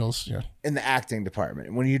 though, Beatles, yeah. in the acting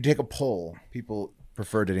department. When you take a poll, people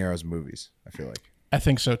prefer De Niro's movies, I feel like. I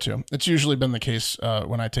think so too. It's usually been the case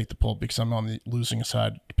when I take the poll because I'm on the losing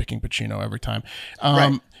side, picking Pacino every time.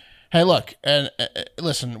 Right. Hey, look, and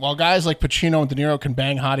listen, while guys like Pacino and De Niro can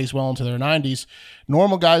bang hotties well into their 90s,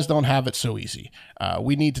 normal guys don't have it so easy.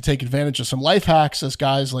 We need to take advantage of some life hacks as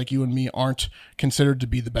guys like you and me aren't considered to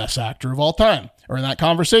be the best actor of all time or in that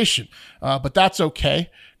conversation. But that's okay,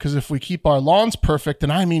 because if we keep our lawns perfect,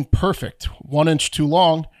 and I mean perfect, 1 inch too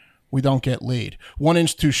long, we don't get laid. 1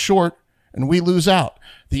 inch too short, and we lose out.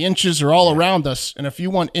 The inches are all around us, and if you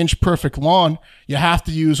want inch perfect lawn, you have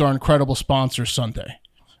to use our incredible sponsor, Sunday.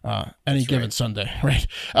 Any given Sunday, right?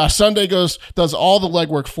 Sunday does all the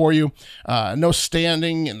legwork for you. No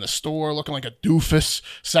standing in the store looking like a doofus,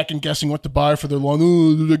 second guessing what to buy for their lawn.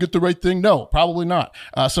 Oh, did I get the right thing? No, probably not.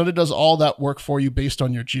 Sunday does all that work for you based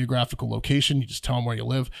on your geographical location. You just tell them where you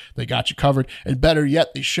live. They got you covered. And better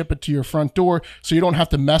yet, they ship it to your front door so you don't have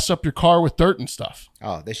to mess up your car with dirt and stuff.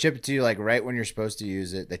 Oh, they ship it to you like right when you're supposed to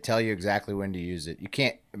use it. They tell you exactly when to use it. You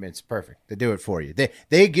can't, I mean, it's perfect. They do it for you.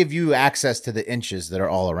 They give you access to the inches that are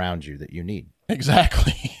all around you that you need.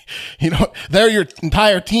 Exactly. You know, they're your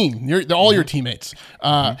entire team. They're all your teammates.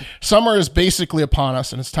 Summer is basically upon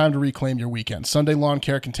us, and it's time to reclaim your weekend. Sunday Lawn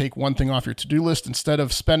Care can take one thing off your to-do list. Instead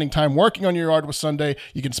of spending time working on your yard with Sunday,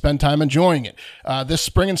 you can spend time enjoying it. This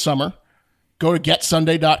spring and summer, go to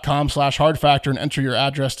getsunday.com/hardfactor and enter your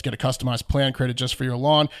address to get a customized plan created just for your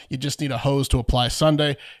lawn. You just need a hose to apply Sunday.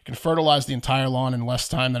 You can fertilize the entire lawn in less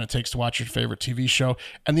time than it takes to watch your favorite TV show.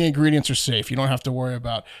 And the ingredients are safe. You don't have to worry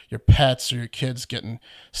about your pets or your kids getting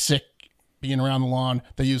sick being around the lawn.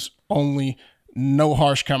 They use only no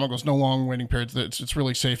harsh chemicals, no long waiting periods. It's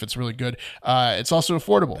really safe. It's really good. It's also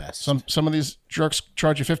affordable. Some of these jerks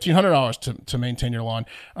charge you $1,500 to maintain your lawn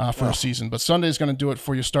for a season, but Sunday's going to do it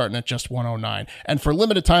for you starting at just $109. And for a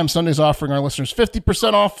limited time, Sunday's offering our listeners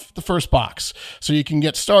 50% off the first box. So you can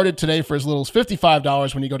get started today for as little as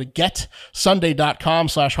 $55 when you go to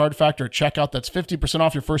getsunday.com/hardfactor at checkout. That's 50%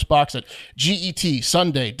 off your first box at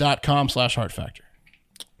getsunday.com/hardfactor.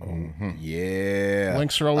 Mm-hmm. Yeah.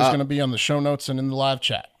 Links are always going to be on the show notes and in the live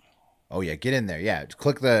chat. Oh yeah, get in there. Yeah,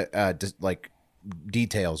 click the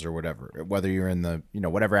details or whatever. Whether you're in the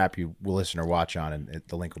whatever app you will listen or watch on, and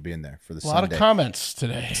the link will be in there for the Sunday. A lot of comments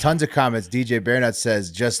today. Tons of comments. DJ Baronut says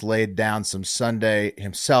just laid down some Sunday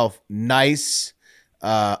himself. Nice.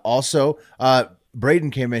 Also, Braden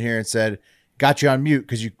came in here and said, got you on mute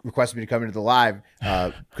because you requested me to come into the live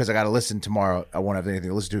because I got to listen tomorrow. I won't have anything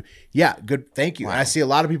to listen to. Yeah, good. Thank you. Wow. And I see a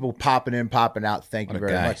lot of people popping in, popping out. Thank you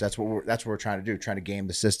very much. That's what we're trying to do. Trying to game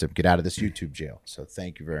the system, get out of this YouTube jail. So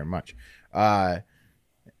thank you very much.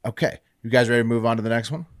 Okay, you guys ready to move on to the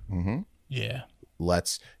next one? Mm-hmm. Yeah,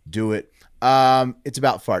 let's do it. It's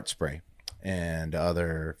about fart spray and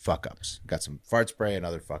other fuck ups. Got some fart spray and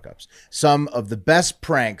other fuck ups. Some of the best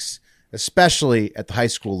pranks, especially at the high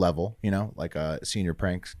school level, like a senior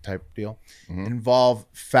pranks type deal, involve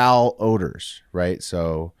foul odors, right?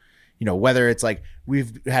 So, whether it's like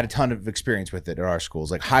we've had a ton of experience with it at our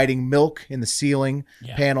schools, like hiding milk in the ceiling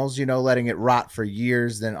panels, letting it rot for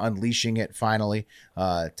years, then unleashing it finally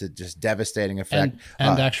to just devastating effect.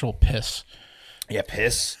 And actual piss. Yeah,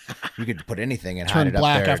 piss. You could put anything and turn hide it up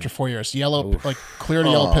black there. after 4 years. Yellow, like clear to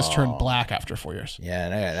yellow piss turned black after 4 years. Yeah,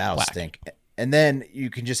 that'll stink. And then you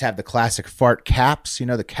can just have the classic fart caps,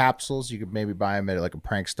 the capsules. You could maybe buy them at like a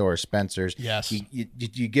prank store or Spencer's. Yes.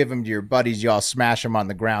 You give them to your buddies. You all smash them on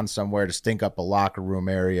the ground somewhere to stink up a locker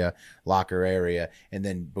area. And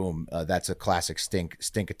then boom, that's a classic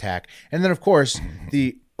stink attack. And then, of course,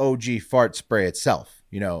 the OG fart spray itself.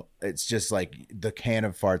 It's just like the can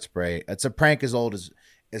of fart spray. It's a prank as old as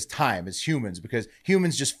time, as humans, because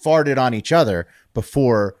humans just farted on each other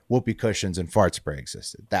before whoopee cushions and fart spray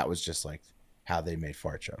existed. That was just like how they made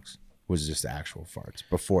fart jokes, was just actual farts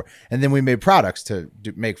before. And then we made products to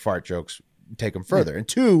make fart jokes, take them further. And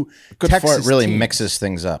two, good Texas fart really teams, mixes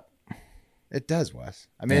things up. It does, Wes.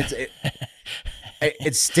 I mean,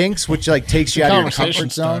 it stinks, which like takes you out of your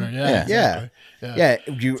comfort zone. Starter. Yeah. Yeah. Yeah,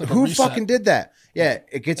 like a who reset. fucking did that? Yeah,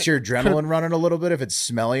 it gets your adrenaline running a little bit if it's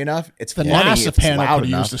smelly enough. It's The funny NASA if it's panel loud could have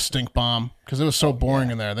enough. used a stink bomb because it was so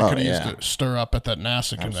boring in there. They could have yeah. used it stir up at that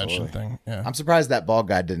NASA convention thing. Yeah, I'm surprised that bald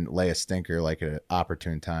guy didn't lay a stinker like at an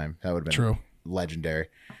opportune time. That would have been True. legendary.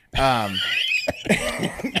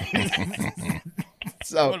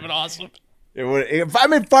 So would have been awesome. it would. I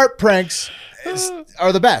mean, fart pranks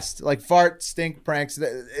are the best. Like fart stink pranks.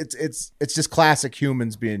 It's just classic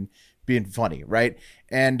humans being funny, right?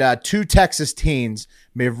 And 2 Texas teens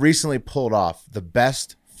may have recently pulled off the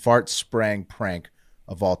best fart spraying prank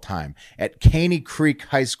of all time at Caney Creek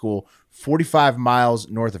High School, 45 miles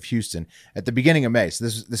north of Houston, at the beginning of May. So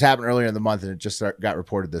this happened earlier in the month, and it just got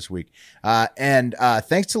reported this week. And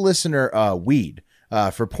thanks to listener Weed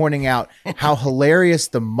for pointing out how hilarious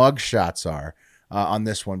the mug shots are on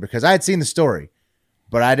this one, because I had seen the story,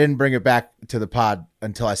 but I didn't bring it back to the pod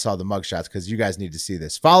until I saw the mugshots, because you guys need to see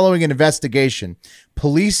this. Following an investigation,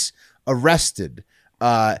 police arrested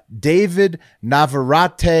David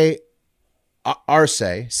Navarrete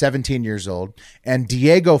Arce, 17 years old, and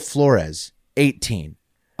Diego Flores, 18,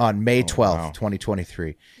 on May 12th,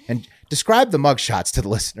 2023. And describe the mugshots to the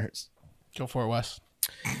listeners. Go for it, Wes.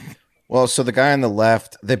 Well, so the guy on the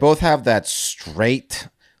left, they both have that straight,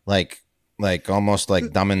 like almost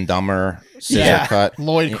like Dumb and Dumber scissor cut.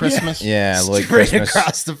 Lloyd Christmas. Yeah, Lloyd Straight Christmas.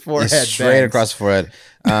 across the forehead. Yeah, straight bangs. across the forehead.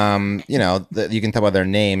 You know, you can tell by their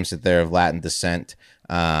names that they're of Latin descent.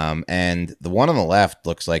 And the one on the left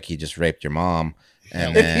looks like he just raped your mom.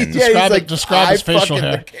 And then Describe his facial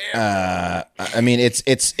hair. I mean, it's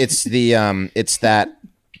that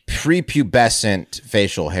prepubescent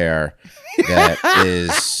facial hair that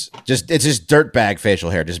is just dirtbag facial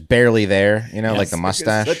hair, just barely there, you know, like the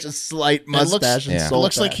mustache. Such a slight mustache. It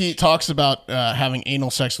looks like he talks about having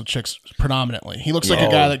anal sex with chicks predominantly. He looks like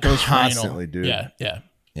a guy that goes constantly, for anal. dude.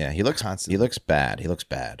 Yeah, he looks bad. He looks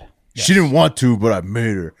bad. She didn't want to, but I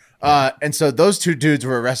made her. And so those 2 dudes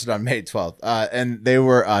were arrested on May 12th, and they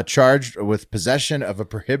were charged with possession of a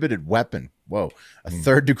prohibited weapon. Whoa, a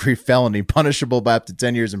 3rd-degree felony, punishable by up to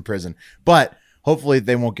 10 years in prison. But hopefully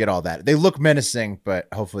they won't get all that. They look menacing, but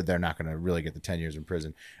hopefully they're not going to really get the 10 years in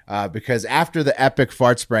prison. Because after the epic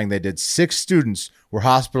fart spraying they did, 6 students were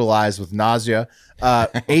hospitalized with nausea.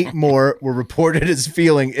 8 more were reported as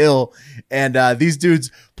feeling ill. And these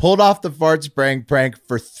dudes pulled off the fart spraying prank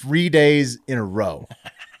for 3 days in a row.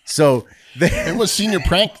 So it was senior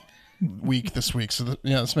prank week this week. So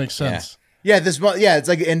this makes sense. Yeah, this month. Yeah, it's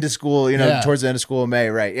like end of school, towards the end of school in May,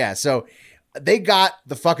 right? Yeah. So they got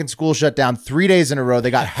the fucking school shut down 3 days in a row. They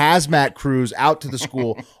got hazmat crews out to the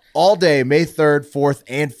school all day, May 3rd, 4th,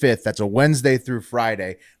 and 5th. That's a Wednesday through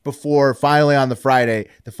Friday, before finally on the Friday,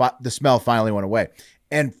 the smell finally went away.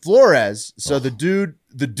 And Flores, so the dude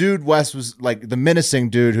Wes was like the menacing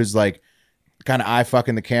dude who's like kind of eye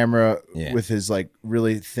fucking the camera with his like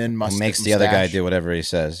really thin mustache. Makes the other guy do whatever he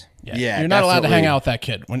says. Yeah, you're not allowed to hang out with that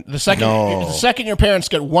kid. When the second your parents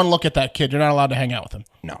get one look at that kid, you're not allowed to hang out with him.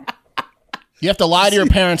 No. You have to lie to your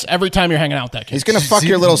parents every time you're hanging out with that kid. He's gonna fuck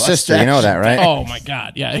your little sister. You know that, right? Oh my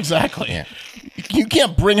God. Yeah, exactly. Yeah. You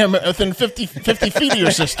can't bring him within 50 feet of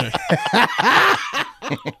your sister.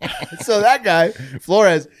 So that guy,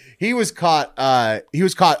 Flores, he was caught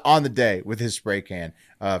on the day with his spray can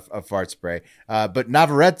of fart spray. But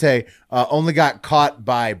Navarrete only got caught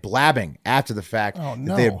by blabbing after the fact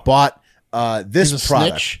that they had bought this He's a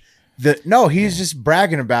product. snitch? No, he's just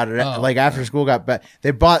bragging about it. Like after school got back,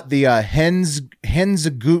 they bought the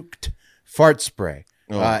Henzagoot fart spray.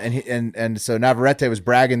 And so Navarrete was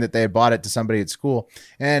bragging that they had bought it to somebody at school.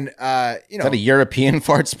 And, Is that a European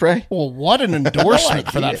fart spray? Well, what an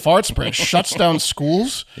endorsement for that fart spray. It shuts down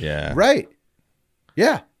schools. Yeah. Right.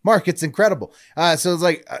 Yeah. Mark, it's incredible. So it's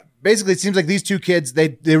like, basically it seems like these 2 kids,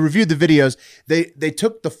 they reviewed the videos. They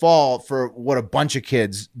took the fall for what a bunch of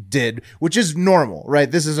kids did, which is normal, right?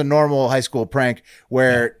 This is a normal high school prank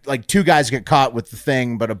where like 2 guys get caught with the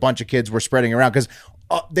thing, but a bunch of kids were spreading around because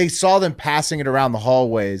they saw them passing it around the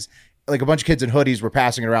hallways. Like a bunch of kids in hoodies were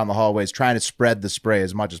passing it around the hallways, trying to spread the spray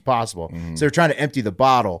as much as possible. So they're trying to empty the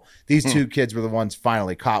bottle. These 2 kids were the ones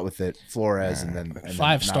finally caught with it, Flores, and then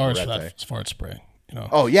 5 stars for Navarrete. that fart spray.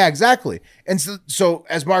 Oh yeah, exactly. And so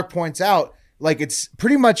as Mark points out, like it's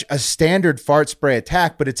pretty much a standard fart spray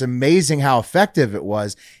attack, but it's amazing how effective it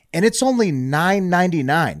was. And it's only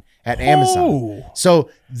 $9.99 at Amazon. So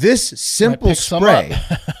this simple spray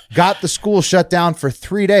got the school shut down for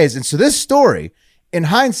 3 days. And so this story, in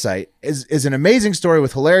hindsight, is an amazing story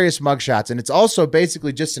with hilarious mugshots. And it's also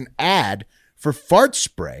basically just an ad for fart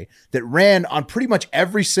spray that ran on pretty much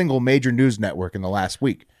every single major news network in the last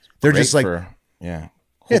week. They're just like,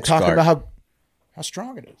 talking about how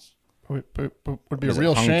strong it is. would be a Is it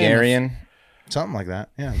real shame. Hungarian? Something like that.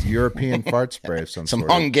 Yeah, it's European fart spray of some Some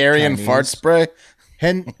sort. Hungarian Chinese. fart spray?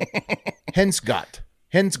 Hensgott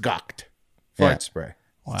fart Yeah. spray.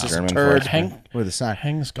 Wow. It's just German a turd fart spray. with a sign.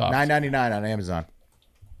 Hensgott. $9.99 on Amazon.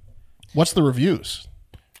 What's the reviews?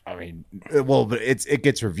 I mean, well, but it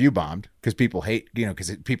gets review bombed because people hate,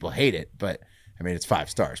 people hate it. But I mean, it's 5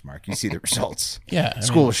 stars, Mark. You see the results. Yeah,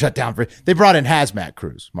 School was shut down they brought in hazmat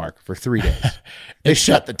crews, Mark, for 3 days. They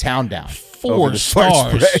shut the town down. 4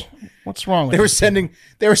 stars. What's wrong with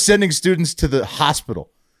They were sending students to the hospital.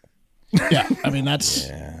 Yeah, I mean that's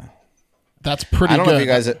pretty I don't good. know if you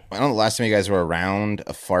guys. I don't know the last time you guys were around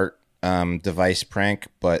a fart device prank,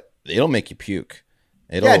 but it'll make you puke.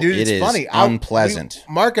 Yeah, dude, it's funny. Unpleasant.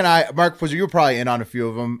 Mark, you were probably in on a few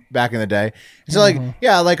of them back in the day. So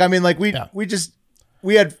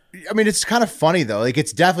it's kind of funny though. Like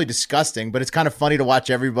it's definitely disgusting, but it's kind of funny to watch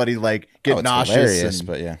everybody like get it's nauseous. hilarious,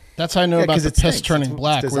 but yeah. That's how I know about 'cause the it piss stinks. turning It's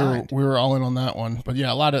black. designed. We were all in on that one. But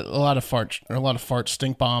yeah, a lot of fart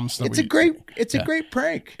stink bombs. It's a great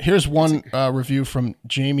prank. Here's one review from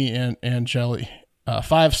Jamie and Angeli.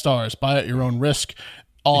 5 stars. Buy at your own risk.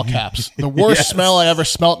 All caps. The worst Yes. smell I ever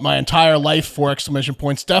smelt my entire life. 4 exclamation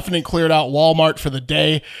points. Definitely cleared out Walmart for the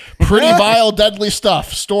day. Pretty vile, deadly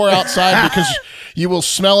stuff. Store outside because you will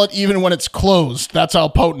smell it even when it's closed. That's how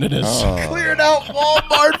potent it is. Cleared out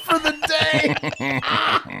Walmart for the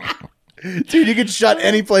day. Dude, you could shut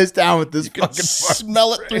any place down with this fucking fart.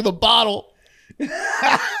 Smell it through the bottle.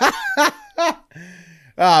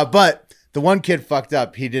 But the one kid fucked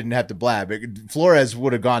up. He didn't have to blab. Flores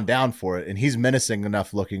would have gone down for it, and he's menacing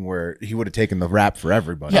enough looking where he would have taken the rap for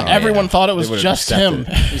everybody. Yeah, everyone thought it was They would have just him.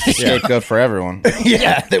 accepted He's the scapegoat for everyone.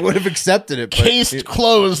 Yeah, they would have accepted it. But Case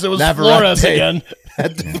closed. It was Never Flores update. again.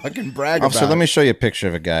 Had to fucking brag Officer, about let me it. show you a picture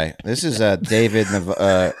of a guy. This is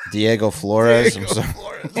Diego Flores. I'm sorry.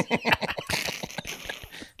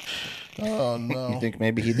 Oh no! You think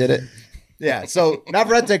maybe he did it? Yeah, so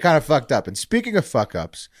Navarrete kind of fucked up. And speaking of fuck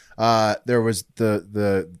ups, there was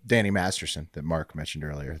the Danny Masterson that Mark mentioned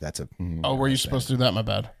earlier. That's a Oh, were you supposed to do that? My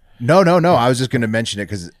bad. no. I was just going to mention it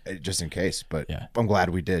because just in case. But Yeah. I'm glad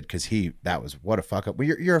we did because that was what a fuck up. Well,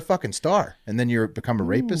 you're a fucking star, and then you're become a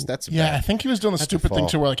rapist. That's Yeah, bad. I think he was doing the That's a stupid thing fall.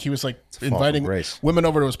 too, where like he was like a fall from inviting grace. women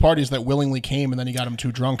over to his parties that willingly came, and then he got him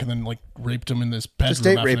too drunk, and then like raped him in this bedroom Just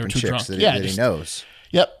date after they were raping too chicks drunk. that he knows.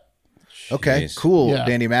 Yep. Okay, Jeez. cool. Yeah.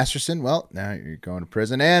 Danny Masterson. Well, now you're going to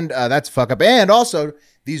prison. And that's a fuck up. And also,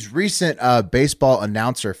 these recent baseball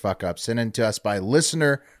announcer fuck ups sent in to us by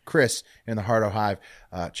listener Chris in the Heart of Hive.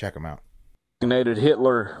 Check them out. Designated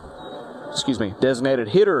hitter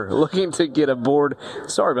looking to get aboard.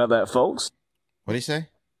 Sorry about that, folks. What do you say?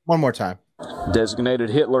 One more time. Designated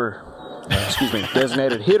hitter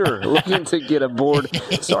looking to get aboard.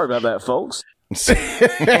 Sorry about that, folks.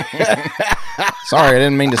 Sorry, I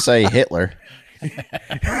didn't mean to say Hitler.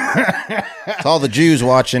 To all the Jews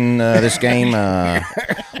watching this game, want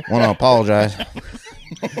to apologize.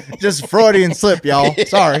 Just Freudian slip, y'all.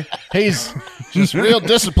 Sorry. He's just real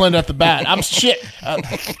disciplined at the bat. I'm shit.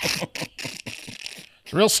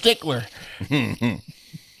 Real stickler. You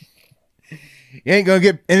ain't going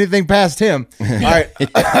to get anything past him. All right.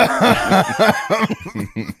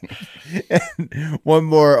 And one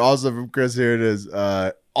more also from Chris. Here it is.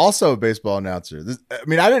 Also a baseball announcer. I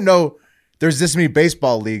mean, I didn't know there's this many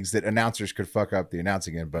baseball leagues that announcers could fuck up the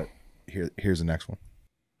announcing in, but here's the next one.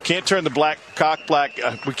 Can't turn the we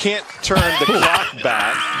can't turn the clock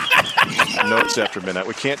back. I know it's after midnight.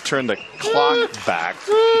 We can't turn the clock back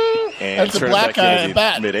and That's a turn it black back guy into at the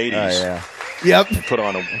bat. mid-'80s. Oh, yeah. Yep. And put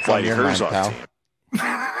on a on Whitey your mind, Herzog pal. team.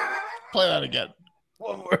 Play that again.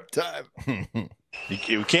 One more time. We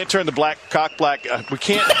can't turn the we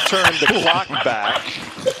can't turn the clock back.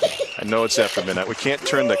 I know it's after midnight. We can't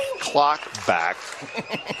turn the clock back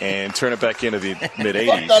and turn it back into the Fucked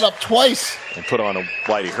mid-'80s that up twice. and put on a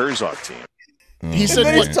Whitey Herzog team. He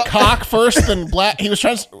said what, cock first, then black. He was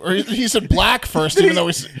trying to, or he said black first, even though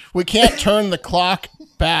we can't turn the clock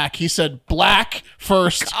back. He said black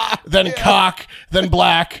first, then cock, then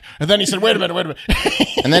black, and then he said, "Wait a minute."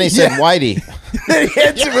 And then he said, Whitey. Then he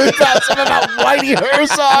hits him with something about Whitey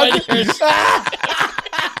Herzog.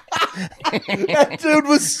 That dude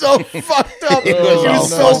was so fucked up. He was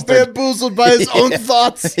so bamboozled by his own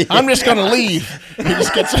thoughts. I'm just gonna leave. He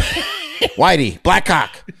just gets Whitey, black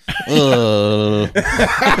cock.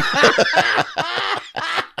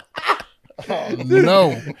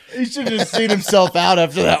 no. He should have just seen himself out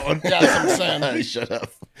after that one. Yeah, that's what I'm saying. Shut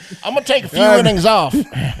up. I'm gonna take a few innings off.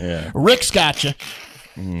 Rick's got you.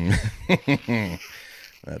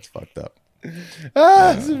 That's fucked up.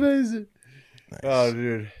 That's amazing. Oh,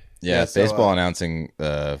 dude. Yeah, so, baseball announcing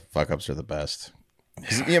fuck ups are the best.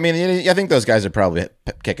 I mean, I think those guys are probably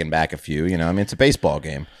kicking back a few. You know, I mean, it's a baseball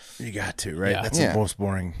game. You got to, right? Yeah. That's the most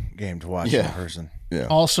boring game to watch in person. Yeah.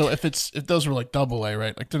 Also, if those were like AA,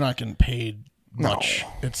 right? Like they're not getting paid much.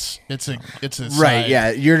 No. It's a right. side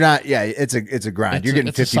Yeah, you're not. Yeah, it's a grind. You're getting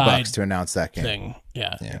it's a $50 to announce that game. thing.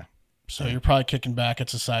 Yeah. Yeah. So you're probably kicking back.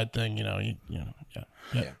 It's a side thing. You know. Yeah.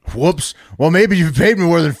 Whoops. Well, maybe you paid me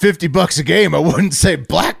more than $50 a game. I wouldn't say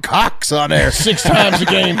black cocks on air 6 times a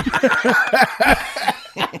game.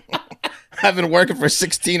 I've been working for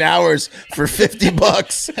 16 hours for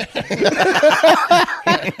 $50.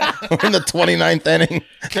 We're in the 29th inning.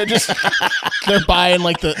 They're buying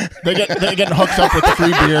like they're getting hooked up with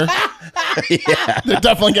free beer. Yeah. They're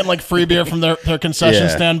definitely getting like free beer from their concession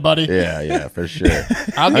stand, buddy. Yeah, for sure.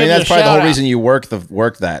 I'll I give mean, you that's a probably the whole shout-out. reason you work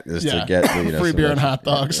that is to get free some beer and extra- hot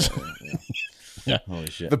dogs. Yeah. Holy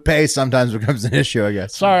shit. The pay sometimes becomes an issue, I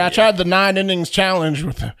guess. Sorry, I tried the 9 innings challenge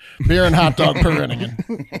with the beer and hot dog per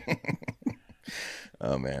inning.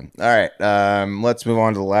 Oh man. All right. Let's move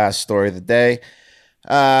on to the last story of the day.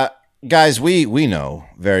 Guys, we know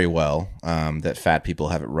very well that fat people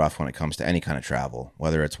have it rough when it comes to any kind of travel,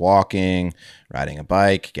 whether it's walking, riding a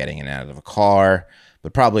bike, getting in and out of a car,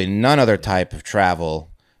 but probably none other type of travel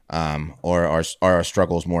or are our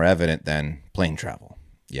struggles more evident than plane travel.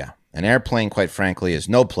 Yeah. An airplane, quite frankly, is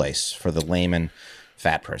no place for the layman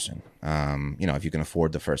fat person. If you can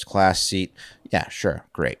afford the first class seat, yeah, sure,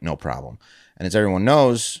 great, no problem. And as everyone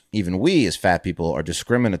knows, even we as fat people are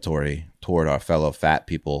discriminatory toward our fellow fat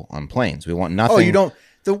people on planes. We want nothing. Oh, you don't.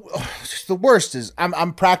 The worst is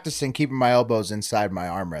I'm practicing keeping my elbows inside my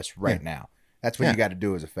armrest right now. That's what you got to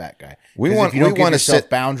do as a fat guy. We 'Cause want- if you don't we give wanna yourself sit-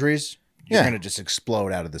 boundaries, you're Yeah. going to just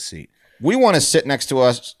explode out of the seat. We want to sit next to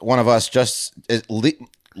us, one of us, just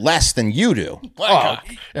less than you do. Yeah.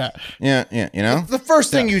 Yeah, you know? The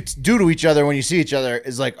first thing you do to each other when you see each other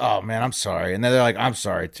is like, "Oh man, I'm sorry," and then they're like, "I'm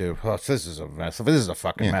sorry too." Oh, this is a mess. This is a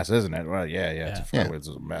fucking mess, isn't it? Well, yeah. It's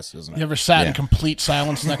a mess, isn't it? You ever sat Yeah. in complete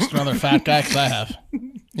silence next to another fat guy? Because I have.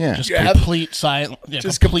 Yeah. Just Yeah. complete silence. Yeah,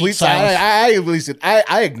 Just complete silence. silence.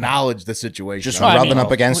 I acknowledge the situation. Just I rubbing mean,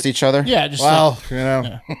 up against each other? Yeah, just Well,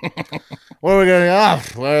 what are we gonna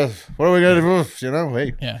do? What are we gonna do?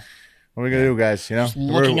 Hey, yeah. what are we gonna do, guys?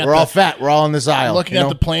 looking at we're all the- fat. We're all in this aisle. Looking at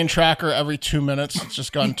the plane tracker every 2 minutes. It's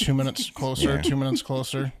just gotten 2 minutes closer, Yeah. 2 minutes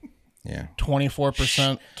closer. Yeah.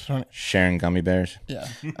 24%. Sharing gummy bears.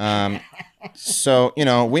 Yeah. So,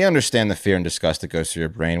 we understand the fear and disgust that goes through your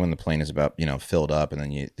brain when the plane is about, filled up and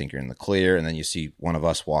then you think you're in the clear and then you see one of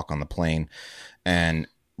us walk on the plane and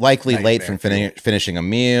likely late from finishing a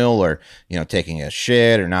meal or, taking a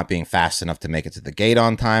shit or not being fast enough to make it to the gate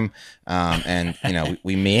on time.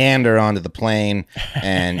 We meander onto the plane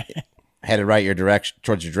and headed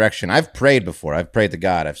towards your direction. I've prayed before. I've prayed to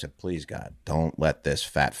God. I've said, please, God, don't let this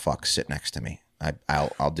fat fuck sit next to me. I'll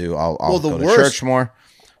go to church more.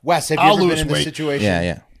 Wes, have you I'll ever been lose in this weight. situation?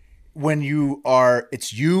 Yeah. When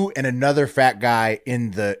it's you and another fat guy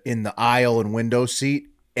in the aisle and window seat,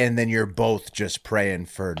 and then you're both just praying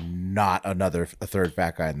for not a third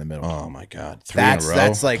fat guy in the middle. Oh my God. 3 in a row.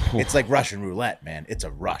 That's like it's like Russian roulette, man. It's a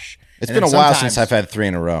rush. It's And been a then while sometimes since I've had 3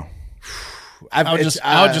 in a row. I would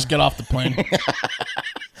just get off the plane.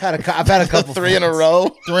 I've had a couple 3 in a row.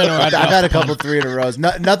 3 in a row. I've had a couple 3 in a rows.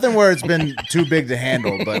 Nothing where it's been too big to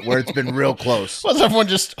handle, but where it's been real close. Was everyone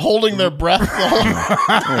just holding their breath the whole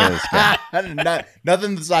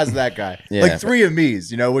Nothing the size of that guy. Yeah. Like 3 of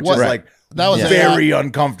me's, which is like That was very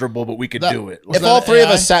uncomfortable, but we could do it. If all 3 of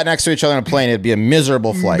us sat next to each other on a plane, it'd be a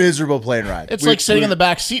miserable flight. Miserable plane ride. It's like sitting in the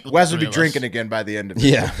back seat. With Wes the would be three of us. drinking again by the end of it.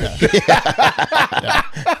 Yeah.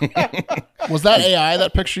 Was that AI,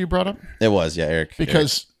 that picture you brought up? It was, yeah, Eric.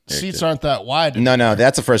 Because Eric seats did. aren't that wide. No,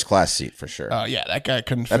 that's a first class seat for sure. Yeah, that guy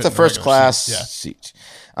couldn't fit That's a in the first regular class seat. seat.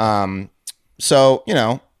 So,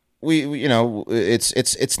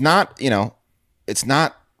 it's not, it's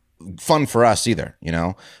not fun for us either.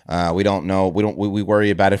 We don't know. We worry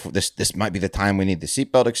about if this might be the time we need the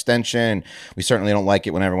seatbelt extension. We certainly don't like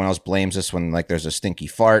it when everyone else blames us when like there's a stinky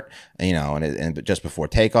fart, and just before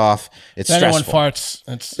takeoff. It's If anyone stressful.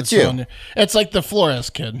 farts, it's you. on you. It's like the Flores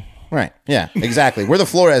kid. Right. Yeah, exactly. We're the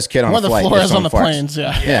Flores kid on We're the the flight. Flores if on the someone farts. planes,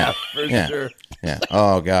 yeah. Yeah. For yeah. sure. Yeah.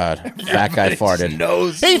 Oh God. That guy farted.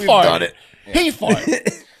 Knows He we've farted. done it. He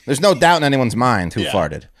farted. There's no doubt in anyone's mind who Yeah.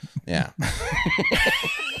 farted. Yeah.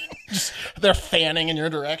 They're fanning in your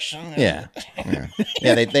direction. Yeah.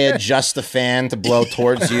 Yeah. They adjust the fan to blow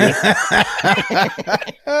towards you.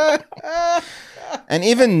 And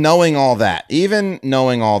even knowing all that,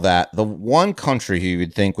 the one country who you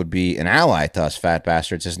would think would be an ally to us fat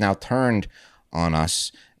bastards has now turned on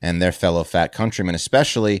us and their fellow fat countrymen,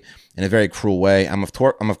 especially in a very cruel way. I'm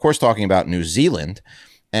of course talking about New Zealand,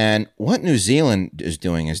 and what New Zealand is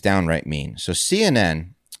doing is downright mean. So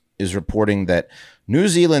CNN is reporting that New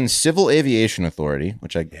Zealand's Civil Aviation Authority,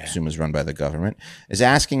 which I assume is run by the government, is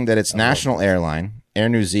asking that its national airline, Air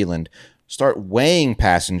New Zealand, start weighing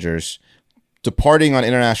passengers departing on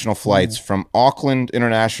international flights from Auckland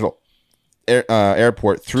International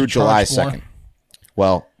Airport through July 2nd.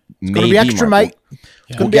 Well, maybe going to be extra, mate.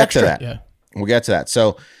 We'll get to that. Yeah. We'll get to that.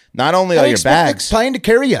 So not only are your bags plane to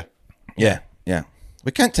carry you. Yeah.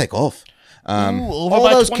 We can't take off. All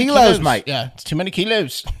those kilos, mate. Yeah, it's too many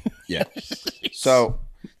kilos. Yeah. So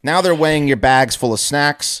now they're weighing your bags full of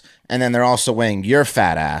snacks, and then they're also weighing your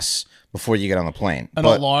fat ass before you get on the plane. An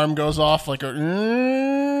alarm goes off like when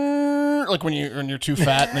you're too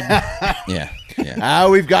fat. Yeah.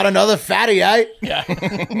 We've got another fatty, eh? Yeah.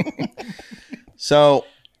 So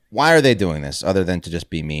why are they doing this other than to just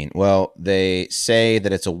be mean? Well, they say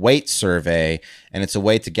that it's a weight survey, and it's a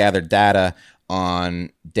way to gather data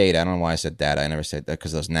on data. I don't know why I said data. I never said that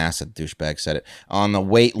because those NASA douchebags said it. On the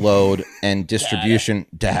weight load and distribution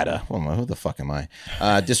data. Well, who the fuck am I?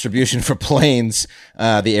 Distribution for planes,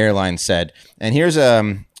 the airline said. And here's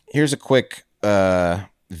a quick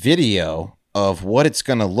video of what it's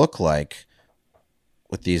going to look like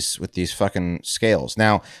with these fucking scales.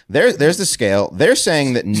 Now, there's the scale. They're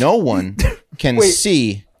saying that no one can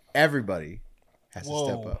see. Everybody has to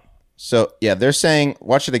step up. So, yeah, they're saying,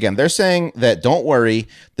 watch it again. They're saying that don't worry,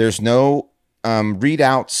 there's no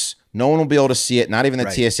readouts. No one will be able to see it, not even the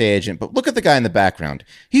TSA agent. But look at the guy in the background.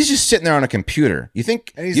 He's just sitting there on a computer. You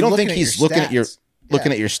don't think he's looking at your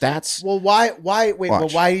stats? Well,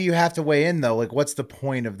 why do you have to weigh in though? Like, what's the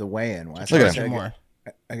point of the weigh-in? Look at him.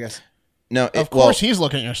 I guess. No, of course he's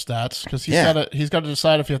looking at your stats because he's got to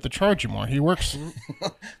decide if you have to charge you more. He works.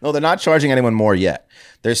 No, they're not charging anyone more yet.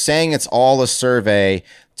 They're saying it's all a survey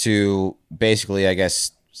to basically, I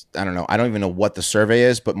guess, I don't know. I don't even know what the survey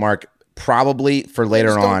is, but Mark, probably for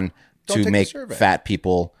later on to make fat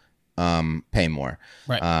people pay more.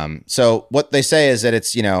 Right. So what they say is that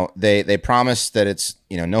it's, they promise that it's,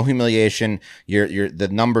 no humiliation. The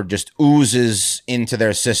number just oozes into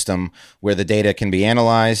their system where the data can be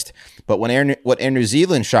analyzed. But what Air New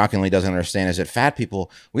Zealand shockingly doesn't understand is that fat people,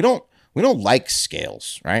 we don't like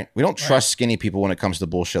scales, right? We don't trust skinny people when it comes to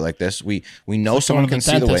bullshit like this. We know someone can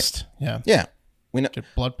see the weight. Yeah. We know get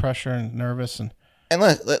blood pressure and nervous And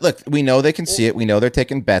look, we know they can see it. We know they're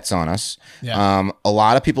taking bets on us. Yeah. A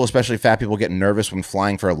lot of people, especially fat people, get nervous when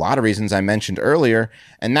flying for a lot of reasons I mentioned earlier.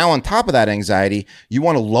 And now on top of that anxiety, you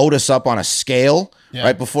want to load us up on a scale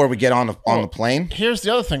right before we get on the plane. Here's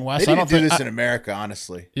the other thing, Wes. They don't do this in America,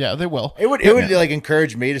 honestly. Yeah, they will. It would like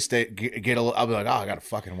encourage me to get a little. I'll be like, I got to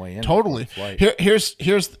fucking weigh in. Totally. Here's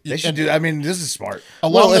they should do. I mean, this is smart.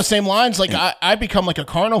 Along the same lines, like I become like a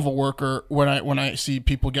carnival worker when I see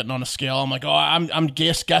people getting on a scale. I'm like, I'm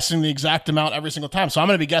guessing the exact amount every single time. So I'm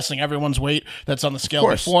going to be guessing everyone's weight that's on the scale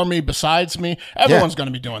before me, besides me. Everyone's going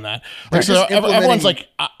to be doing that. Like, so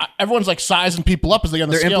everyone's like sizing people up as they get on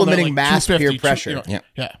the scale. They're implementing mass peer pressure.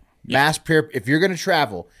 Yeah. Mass peer. If you're going to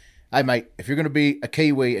travel, if you're going to be a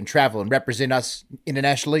Kiwi and travel and represent us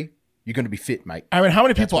internationally, you're going to be fit, mate. I mean, how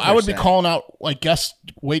many people I would be calling out like guest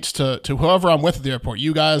weights to whoever I'm with at the airport,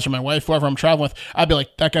 you guys or my wife, whoever I'm traveling with. I'd be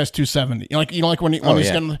like, that guy's 270. Like when he's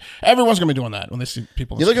getting, everyone's going to be doing that when they see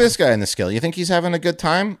people. You look at this guy in the scale. You think he's having a good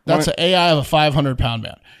time? That's an AI of a 500-pound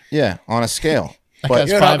man. Yeah, on a scale. But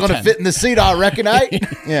you're not going to fit in the seat, I reckon,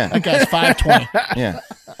 Yeah. That guy's 520. Yeah.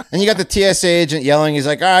 And you got the TSA agent yelling. He's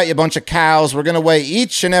like, all right, you bunch of cows. We're going to weigh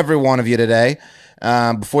each and every one of you today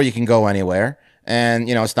before you can go anywhere. And,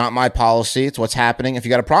 it's not my policy. It's what's happening. If you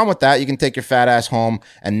got a problem with that, you can take your fat ass home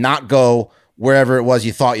and not go wherever it was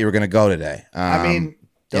you thought you were going to go today. Don't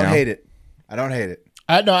hate it. I don't hate it.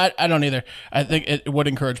 I don't either. I think it would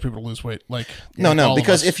encourage people to lose weight. No,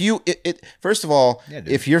 because if you, first of all,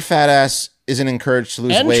 if your fat ass isn't encouraged to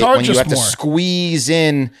lose weight when you have to squeeze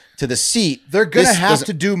in to the seat, they're going to have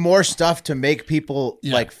to do more stuff to make people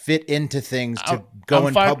fit into things to go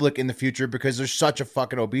in public in the future because there's such a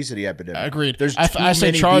fucking obesity epidemic. Agreed. There's I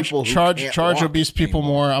say charge obese people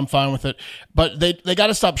more. I'm fine with it, but they got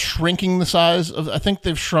to stop shrinking the size of. I think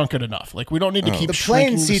they've shrunk it enough. Like we don't need to keep the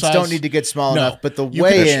shrinking plane seats. The size. Don't need to get small enough, but the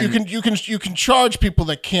you can charge people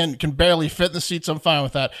that can barely fit in the seats. I'm fine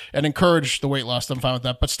with that, and encourage the weight loss. I'm fine with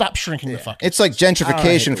that, but stop shrinking the fucking. It's like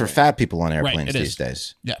gentrification for fat people on airplanes these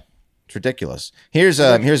days. Yeah, it's ridiculous. Here's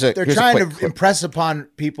a. They're trying to impress upon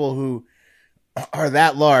people who are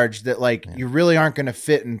that large that you really aren't going to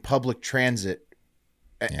fit in public transit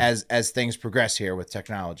as things progress here with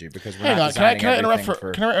technology, because we're Hang not on, can I designing interrupt everything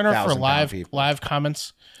for can I interrupt for 1,000-pound people. live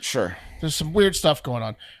comments? Sure. There's some weird stuff going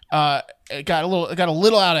on. It got a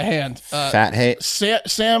little out of hand. Fat hate. Sam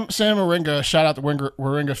Waringa, shout out the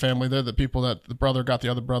Waringa family. They're the people that the brother got the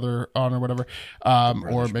other brother on or whatever,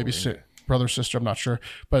 or maybe brother sister. I'm not sure,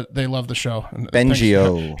 but they love the show. And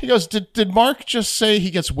Bengio. He goes, did Mark just say he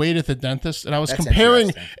gets weighed at the dentist? And I was That's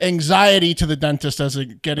comparing anxiety to the dentist as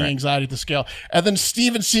getting anxiety to scale. And then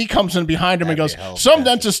Stephen C comes in behind him and goes, some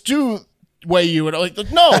dentists do weigh you. And I'm like,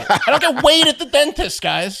 no, I don't get weighed at the dentist,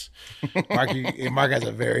 guys. Mark has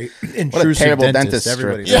a very What a intrusive terrible dentist. dentist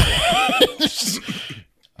Everybody strip. does that.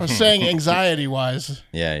 I was saying anxiety wise.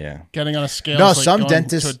 Yeah. Getting on a scale. No, is like some going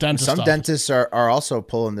dentists, to a dentist some office. dentists are also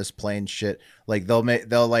pulling this plain shit. Like they'll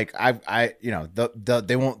like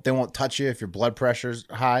they won't touch you if your blood pressure's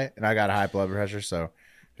high, and I got a high blood pressure, so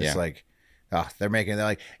it's like, they're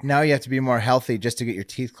like, now you have to be more healthy just to get your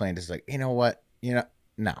teeth cleaned. It's like, no, what?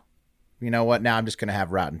 Now I'm just gonna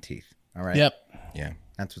have rotten teeth. All right. Yep. Yeah.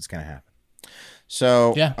 That's what's gonna happen.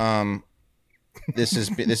 So this is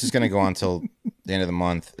going to go on till the end of the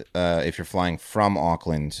month. If you're flying from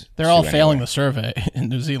Auckland, They're all failing the survey in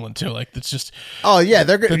New Zealand too. Like it's just. Oh yeah,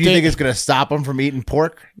 they're gonna. You think it's gonna stop them from eating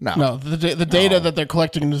pork? No. The data that they're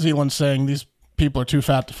collecting in New Zealand saying these people are too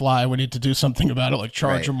fat to fly. We need to do something about it, like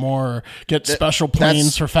charge them more, or get special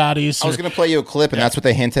planes for fatties. I was going to play you a clip, and that's what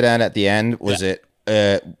they hinted at the end. Was it?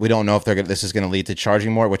 We don't know if this is going to lead to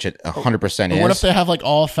charging more, which it 100% is. What if they have like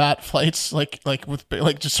all fat flights, like with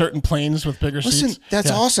like just certain planes with bigger seats? Listen, that's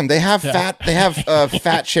awesome. They have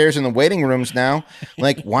fat chairs in the waiting rooms now.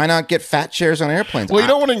 Like, why not get fat chairs on airplanes? Well, you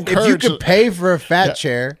don't want to encourage. If you could pay for a fat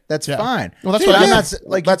chair, that's fine. Well, that's what I'm I not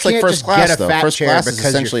like. That's you like can't first just class, get a though. fat First chair class is because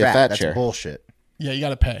essentially you're a fat. fat That's chair. bullshit. Yeah, you got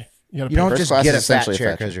to pay. You don't First just class get a is fat essentially a chair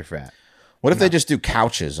fat because chair. you're fat. What if they just do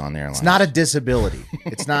couches on airlines? It's not a disability.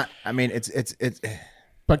 It's not. I mean, it's.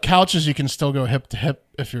 But couches, you can still go hip to hip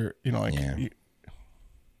if you're,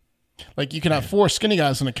 like you can have 4 skinny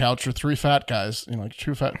guys on a couch or 3 fat guys, like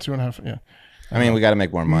 2 fat, 2.5. Yeah. I mean, we got to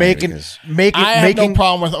make more money. I have no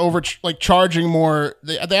problem with charging more.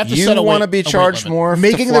 They have to set a You weight. want to be charged more?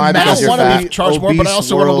 Making to fly the because I you're want fat? to be charged more, but I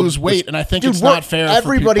also want to lose weight, and I think it's not fair.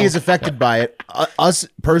 Everybody for is affected by it. Us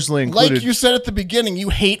personally included. Like you said at the beginning, you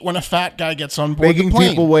hate when a fat guy gets on board making the plane.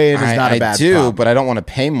 people weigh in is not a bad I do, problem. but I don't want to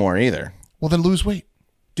pay more either. Well, then lose weight.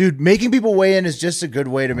 Dude, making people weigh in is just a good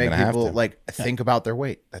way to make gonna have people to. like think about their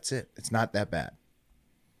weight. That's it. It's not that bad.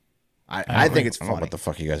 I think it's I don't know funny. what the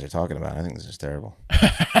fuck you guys are talking about. I think this is terrible.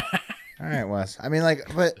 All right, Wes. I mean, like,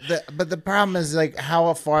 but the problem is like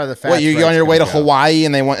how far the fat. What, you're on spread's your way to gonna go. Hawaii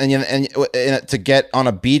and they want and to get on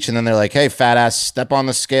a beach and then they're like, "Hey, fat ass, step on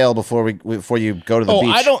the scale before you go to the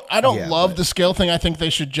beach." I don't love the scale thing. I think they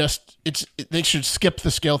should they should skip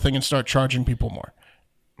the scale thing and start charging people more.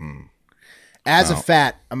 As a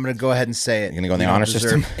fat, I'm going to go ahead and say it. You're gonna go in the You don't honor deserve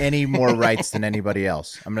system? any more rights than anybody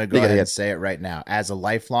else. I'm going to go ahead and say it right now. As a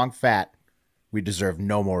lifelong fat, we deserve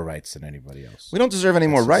no more rights than anybody else. We don't deserve any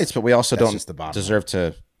more rights, but we also that's don't just the bottom deserve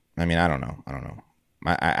to. I mean, I don't know.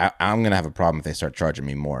 I'm gonna have a problem if they start charging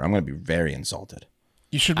me more. I'm gonna be very insulted.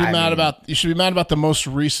 You should be mad about the most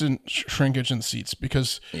recent shrinkage in seats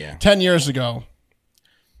because 10 10 years ago,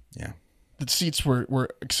 yeah, the seats were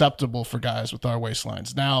acceptable for guys with our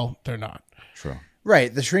waistlines. Now they're not. True.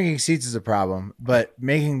 Right. The shrinking seats is a problem, but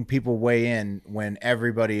making people weigh in when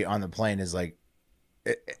everybody on the plane is like,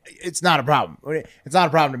 it's not a problem. It's not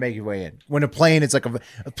a problem to make you weigh in. When a plane, it's like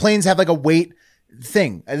planes have like a weight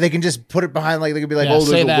thing. They can just put it behind, like they could be like, Yeah, oh, there's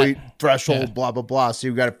say a that. weight threshold, blah blah blah. So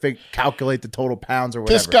you got to calculate the total pounds or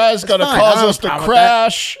whatever. This guy's That's gonna fine. I cause don't have us a to problem with that.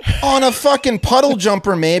 crash. On a fucking puddle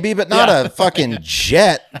jumper, maybe, but not a fucking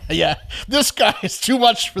jet. Yeah, this guy is too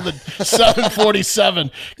much for the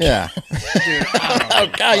 747. Yeah. Oh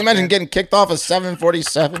God! You imagine getting kicked off a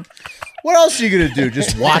 747. What else are you gonna do?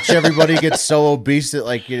 Just watch everybody get so obese that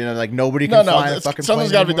like nobody can fly a fucking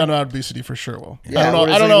something's plane got to be anymore? done about obesity for sure. Well, Yeah, I don't know. we're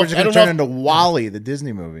I don't know. We're just I gonna don't turn know. into Wall-E, the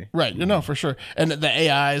Disney movie. Right, for sure. And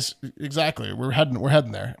the AIs, exactly. We're heading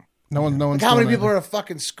there. No one's. Like how many doing people anything. are on a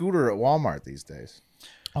fucking scooter at Walmart these days?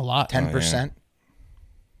 A lot. 10%.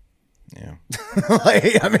 Yeah.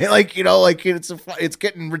 Like, I mean, like it's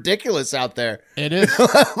getting ridiculous out there. It is.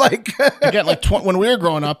 Like Again, like when we were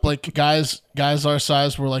growing up, like guys our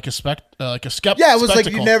size were like a skeptic. yeah, it was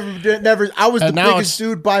spectacle. like you never. I was And the now biggest it's-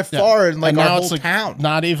 dude by far in like and our now whole it's like town.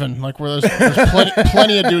 not even like where there's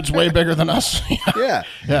plenty of dudes way bigger than us. Yeah,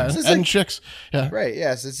 yeah, It's just and like- chicks. Yeah, right.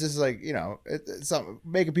 Yes, it's just like it's not,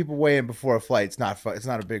 making people weigh in before a flight. It's not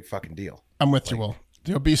a big fucking deal. I'm with you, Will.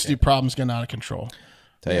 The obesity problem's getting out of control.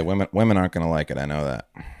 Tell you, women aren't gonna like it. I know that.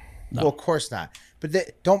 Well, of course not. But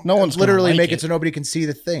they don't. No one's literally gonna like make it it so nobody can see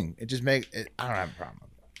the thing. It just make it. I don't have a problem with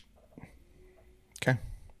it. Okay.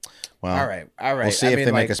 Well, All right. We'll see if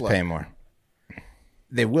they make us pay more.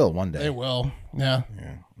 They will one day. They will. Yeah.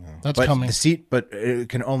 That's but coming. The seat, but it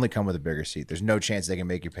can only come with a bigger seat. There's no chance they can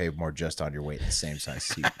make you pay more just on your weight in the same size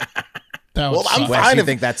seat. Well, I'm Wes, fine you if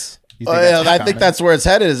think that's. I think that's where it's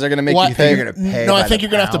headed. Is they're going to make you pay? You're gonna pay No, I by think the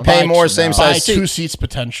you're going to have to pound? buy Pay more same buy size two seat. seats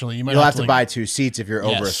potentially. You might You'll have to like- buy 2 seats if you're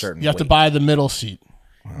over a Yes. certain. You have to weight. buy the middle seat.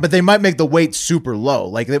 But they might make the weight super low.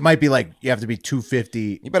 Like it might be like you have to be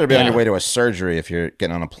 250. You better be on your way to a surgery if you're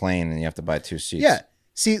getting on a plane and you have to buy 2 seats. Yeah.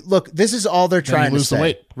 See, look, this is all they're Then you trying to lose the say,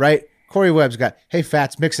 weight. right? Corey Webb's got, hey,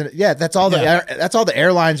 Fats mixing it. Yeah, that's all that's all the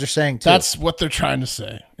airlines are saying too. That's what they're trying to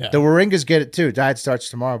say. Yeah. The Warringahs get it too. Diet starts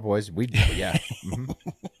tomorrow, boys. Yeah.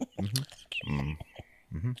 All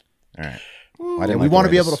right. We want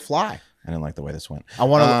to be able to fly. I didn't like the way this went. I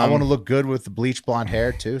want to look good with the bleach blonde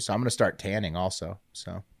hair too. So I'm going to start tanning also.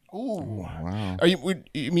 So Ooh. Wow. Are you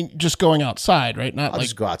mean just going outside, right? Not I'll like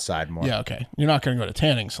just go outside more. Yeah, okay. You're not going to go to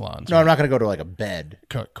tanning salons. No, I'm not going to go to like a bed.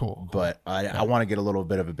 Cool. But I want to get a little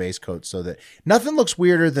bit of a base coat so that nothing looks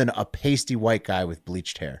weirder than a pasty white guy with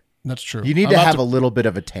bleached hair. That's true. You need to have a little bit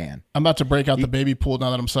of a tan. I'm about to break out the baby pool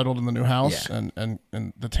now that I'm settled in the new house, Yeah. and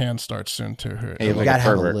the tan starts soon too. Hey, you gotta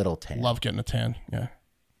have a little tan. Love getting a tan. Yeah.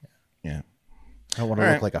 Yeah. I don't want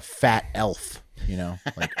to look like a fat elf, you know.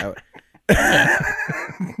 Like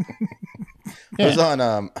Who's on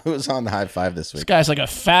the high five this This week? guy's like a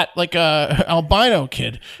fat, like a albino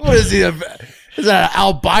kid. What is he? Is that an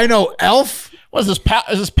albino elf? What is this?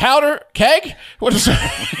 Is this powder keg? What is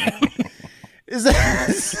that? Is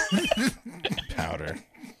that powder?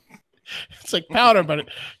 It's like powder, but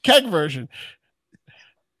keg version.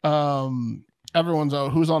 Everyone's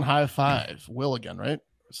who's on high five? Will again, right?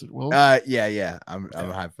 Is it Will? Yeah. I'm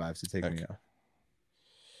a high five, so take me off.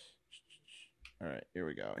 All right, here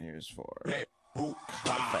we go. Here's for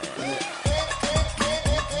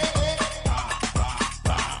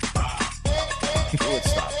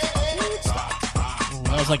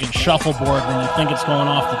That was like in shuffleboard when you think it's going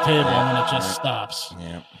off the table and then it just stops.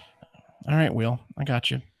 Yeah. All right, Will, I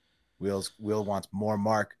got you. Will wants more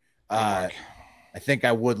Mark. I think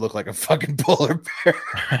I would look like a fucking polar bear.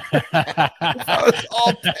 I was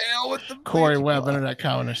all pale with the Corey Webb, internet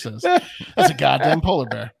commenter says that's a goddamn polar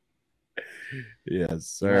bear. Yes, You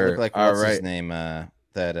sir. look like All what's his right. name?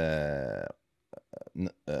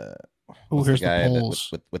 Who's the here's the guy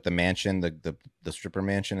polls. with the mansion, the stripper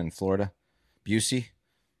mansion in Florida? Busey.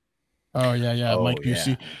 Oh yeah, Oh, Mike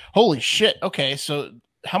Busey. Holy shit. Okay, so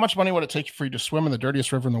how much money would it take for you to swim in the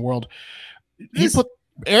dirtiest river in the world?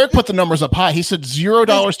 Eric put the numbers up high. He said $0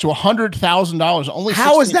 to $100,000. Only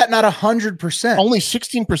How is that not 100%? Only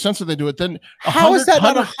 16% said they do it. Then How is that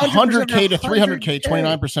not 100K to 300K, 100K?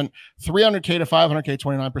 29%. 300K to 500K,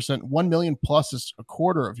 29%. 1 million plus is a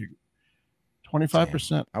quarter of you.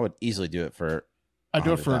 25%. I would easily do it for. I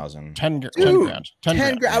do it for 100,000. 10 Dude, grand.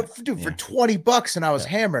 10 grand. Dude, for $20 and I was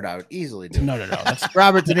hammered, I would easily do it. No. That's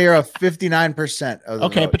Robert De Niro, 59% of the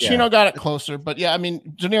okay. vote. Pacino Yeah. got it closer, but yeah, I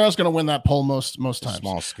mean, De Niro's going to win that poll most times.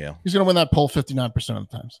 Small scale. He's going to win that poll 59% of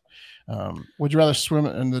the times. Would you rather swim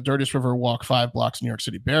in the dirtiest river or walk 5 blocks in New York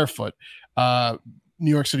City barefoot? New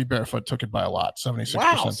York City barefoot took it by a lot,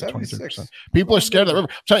 76% to 23%. People are scared of that river.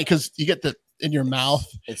 I'm telling you, because you get the in your mouth.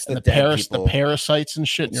 It's and the the dead people. parasites and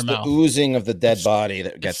shit in It's your the mouth. oozing of the dead body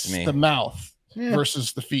that gets It's me. the mouth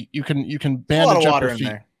versus the feet. You can A lot of bandage up water your in feet.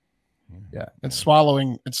 there. Yeah, it's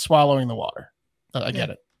swallowing the water. I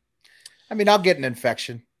get it. I mean, I'll get an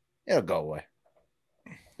infection. It'll go away.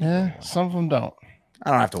 Yeah, some of them don't.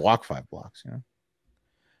 I don't have to walk 5 blocks, you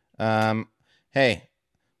know. Hey,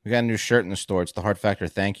 we got a new shirt in the store. It's the Hard Factor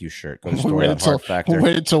Thank You shirt. Go to We store waited Hard Factor. we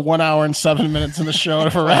waited till 1 hour and 7 minutes in the show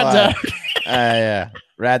for Rad Dad. Yeah,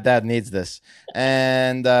 Rad Dad needs this,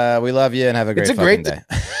 and we love you and have a great It's a fucking great day.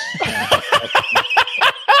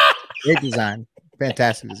 Great design.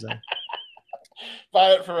 Fantastic design.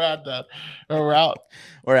 Buy it for Rad Dad. Or we're out.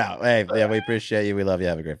 We're out. Hey, yeah, we appreciate you. We love you.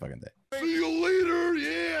 Have a great fucking day. See you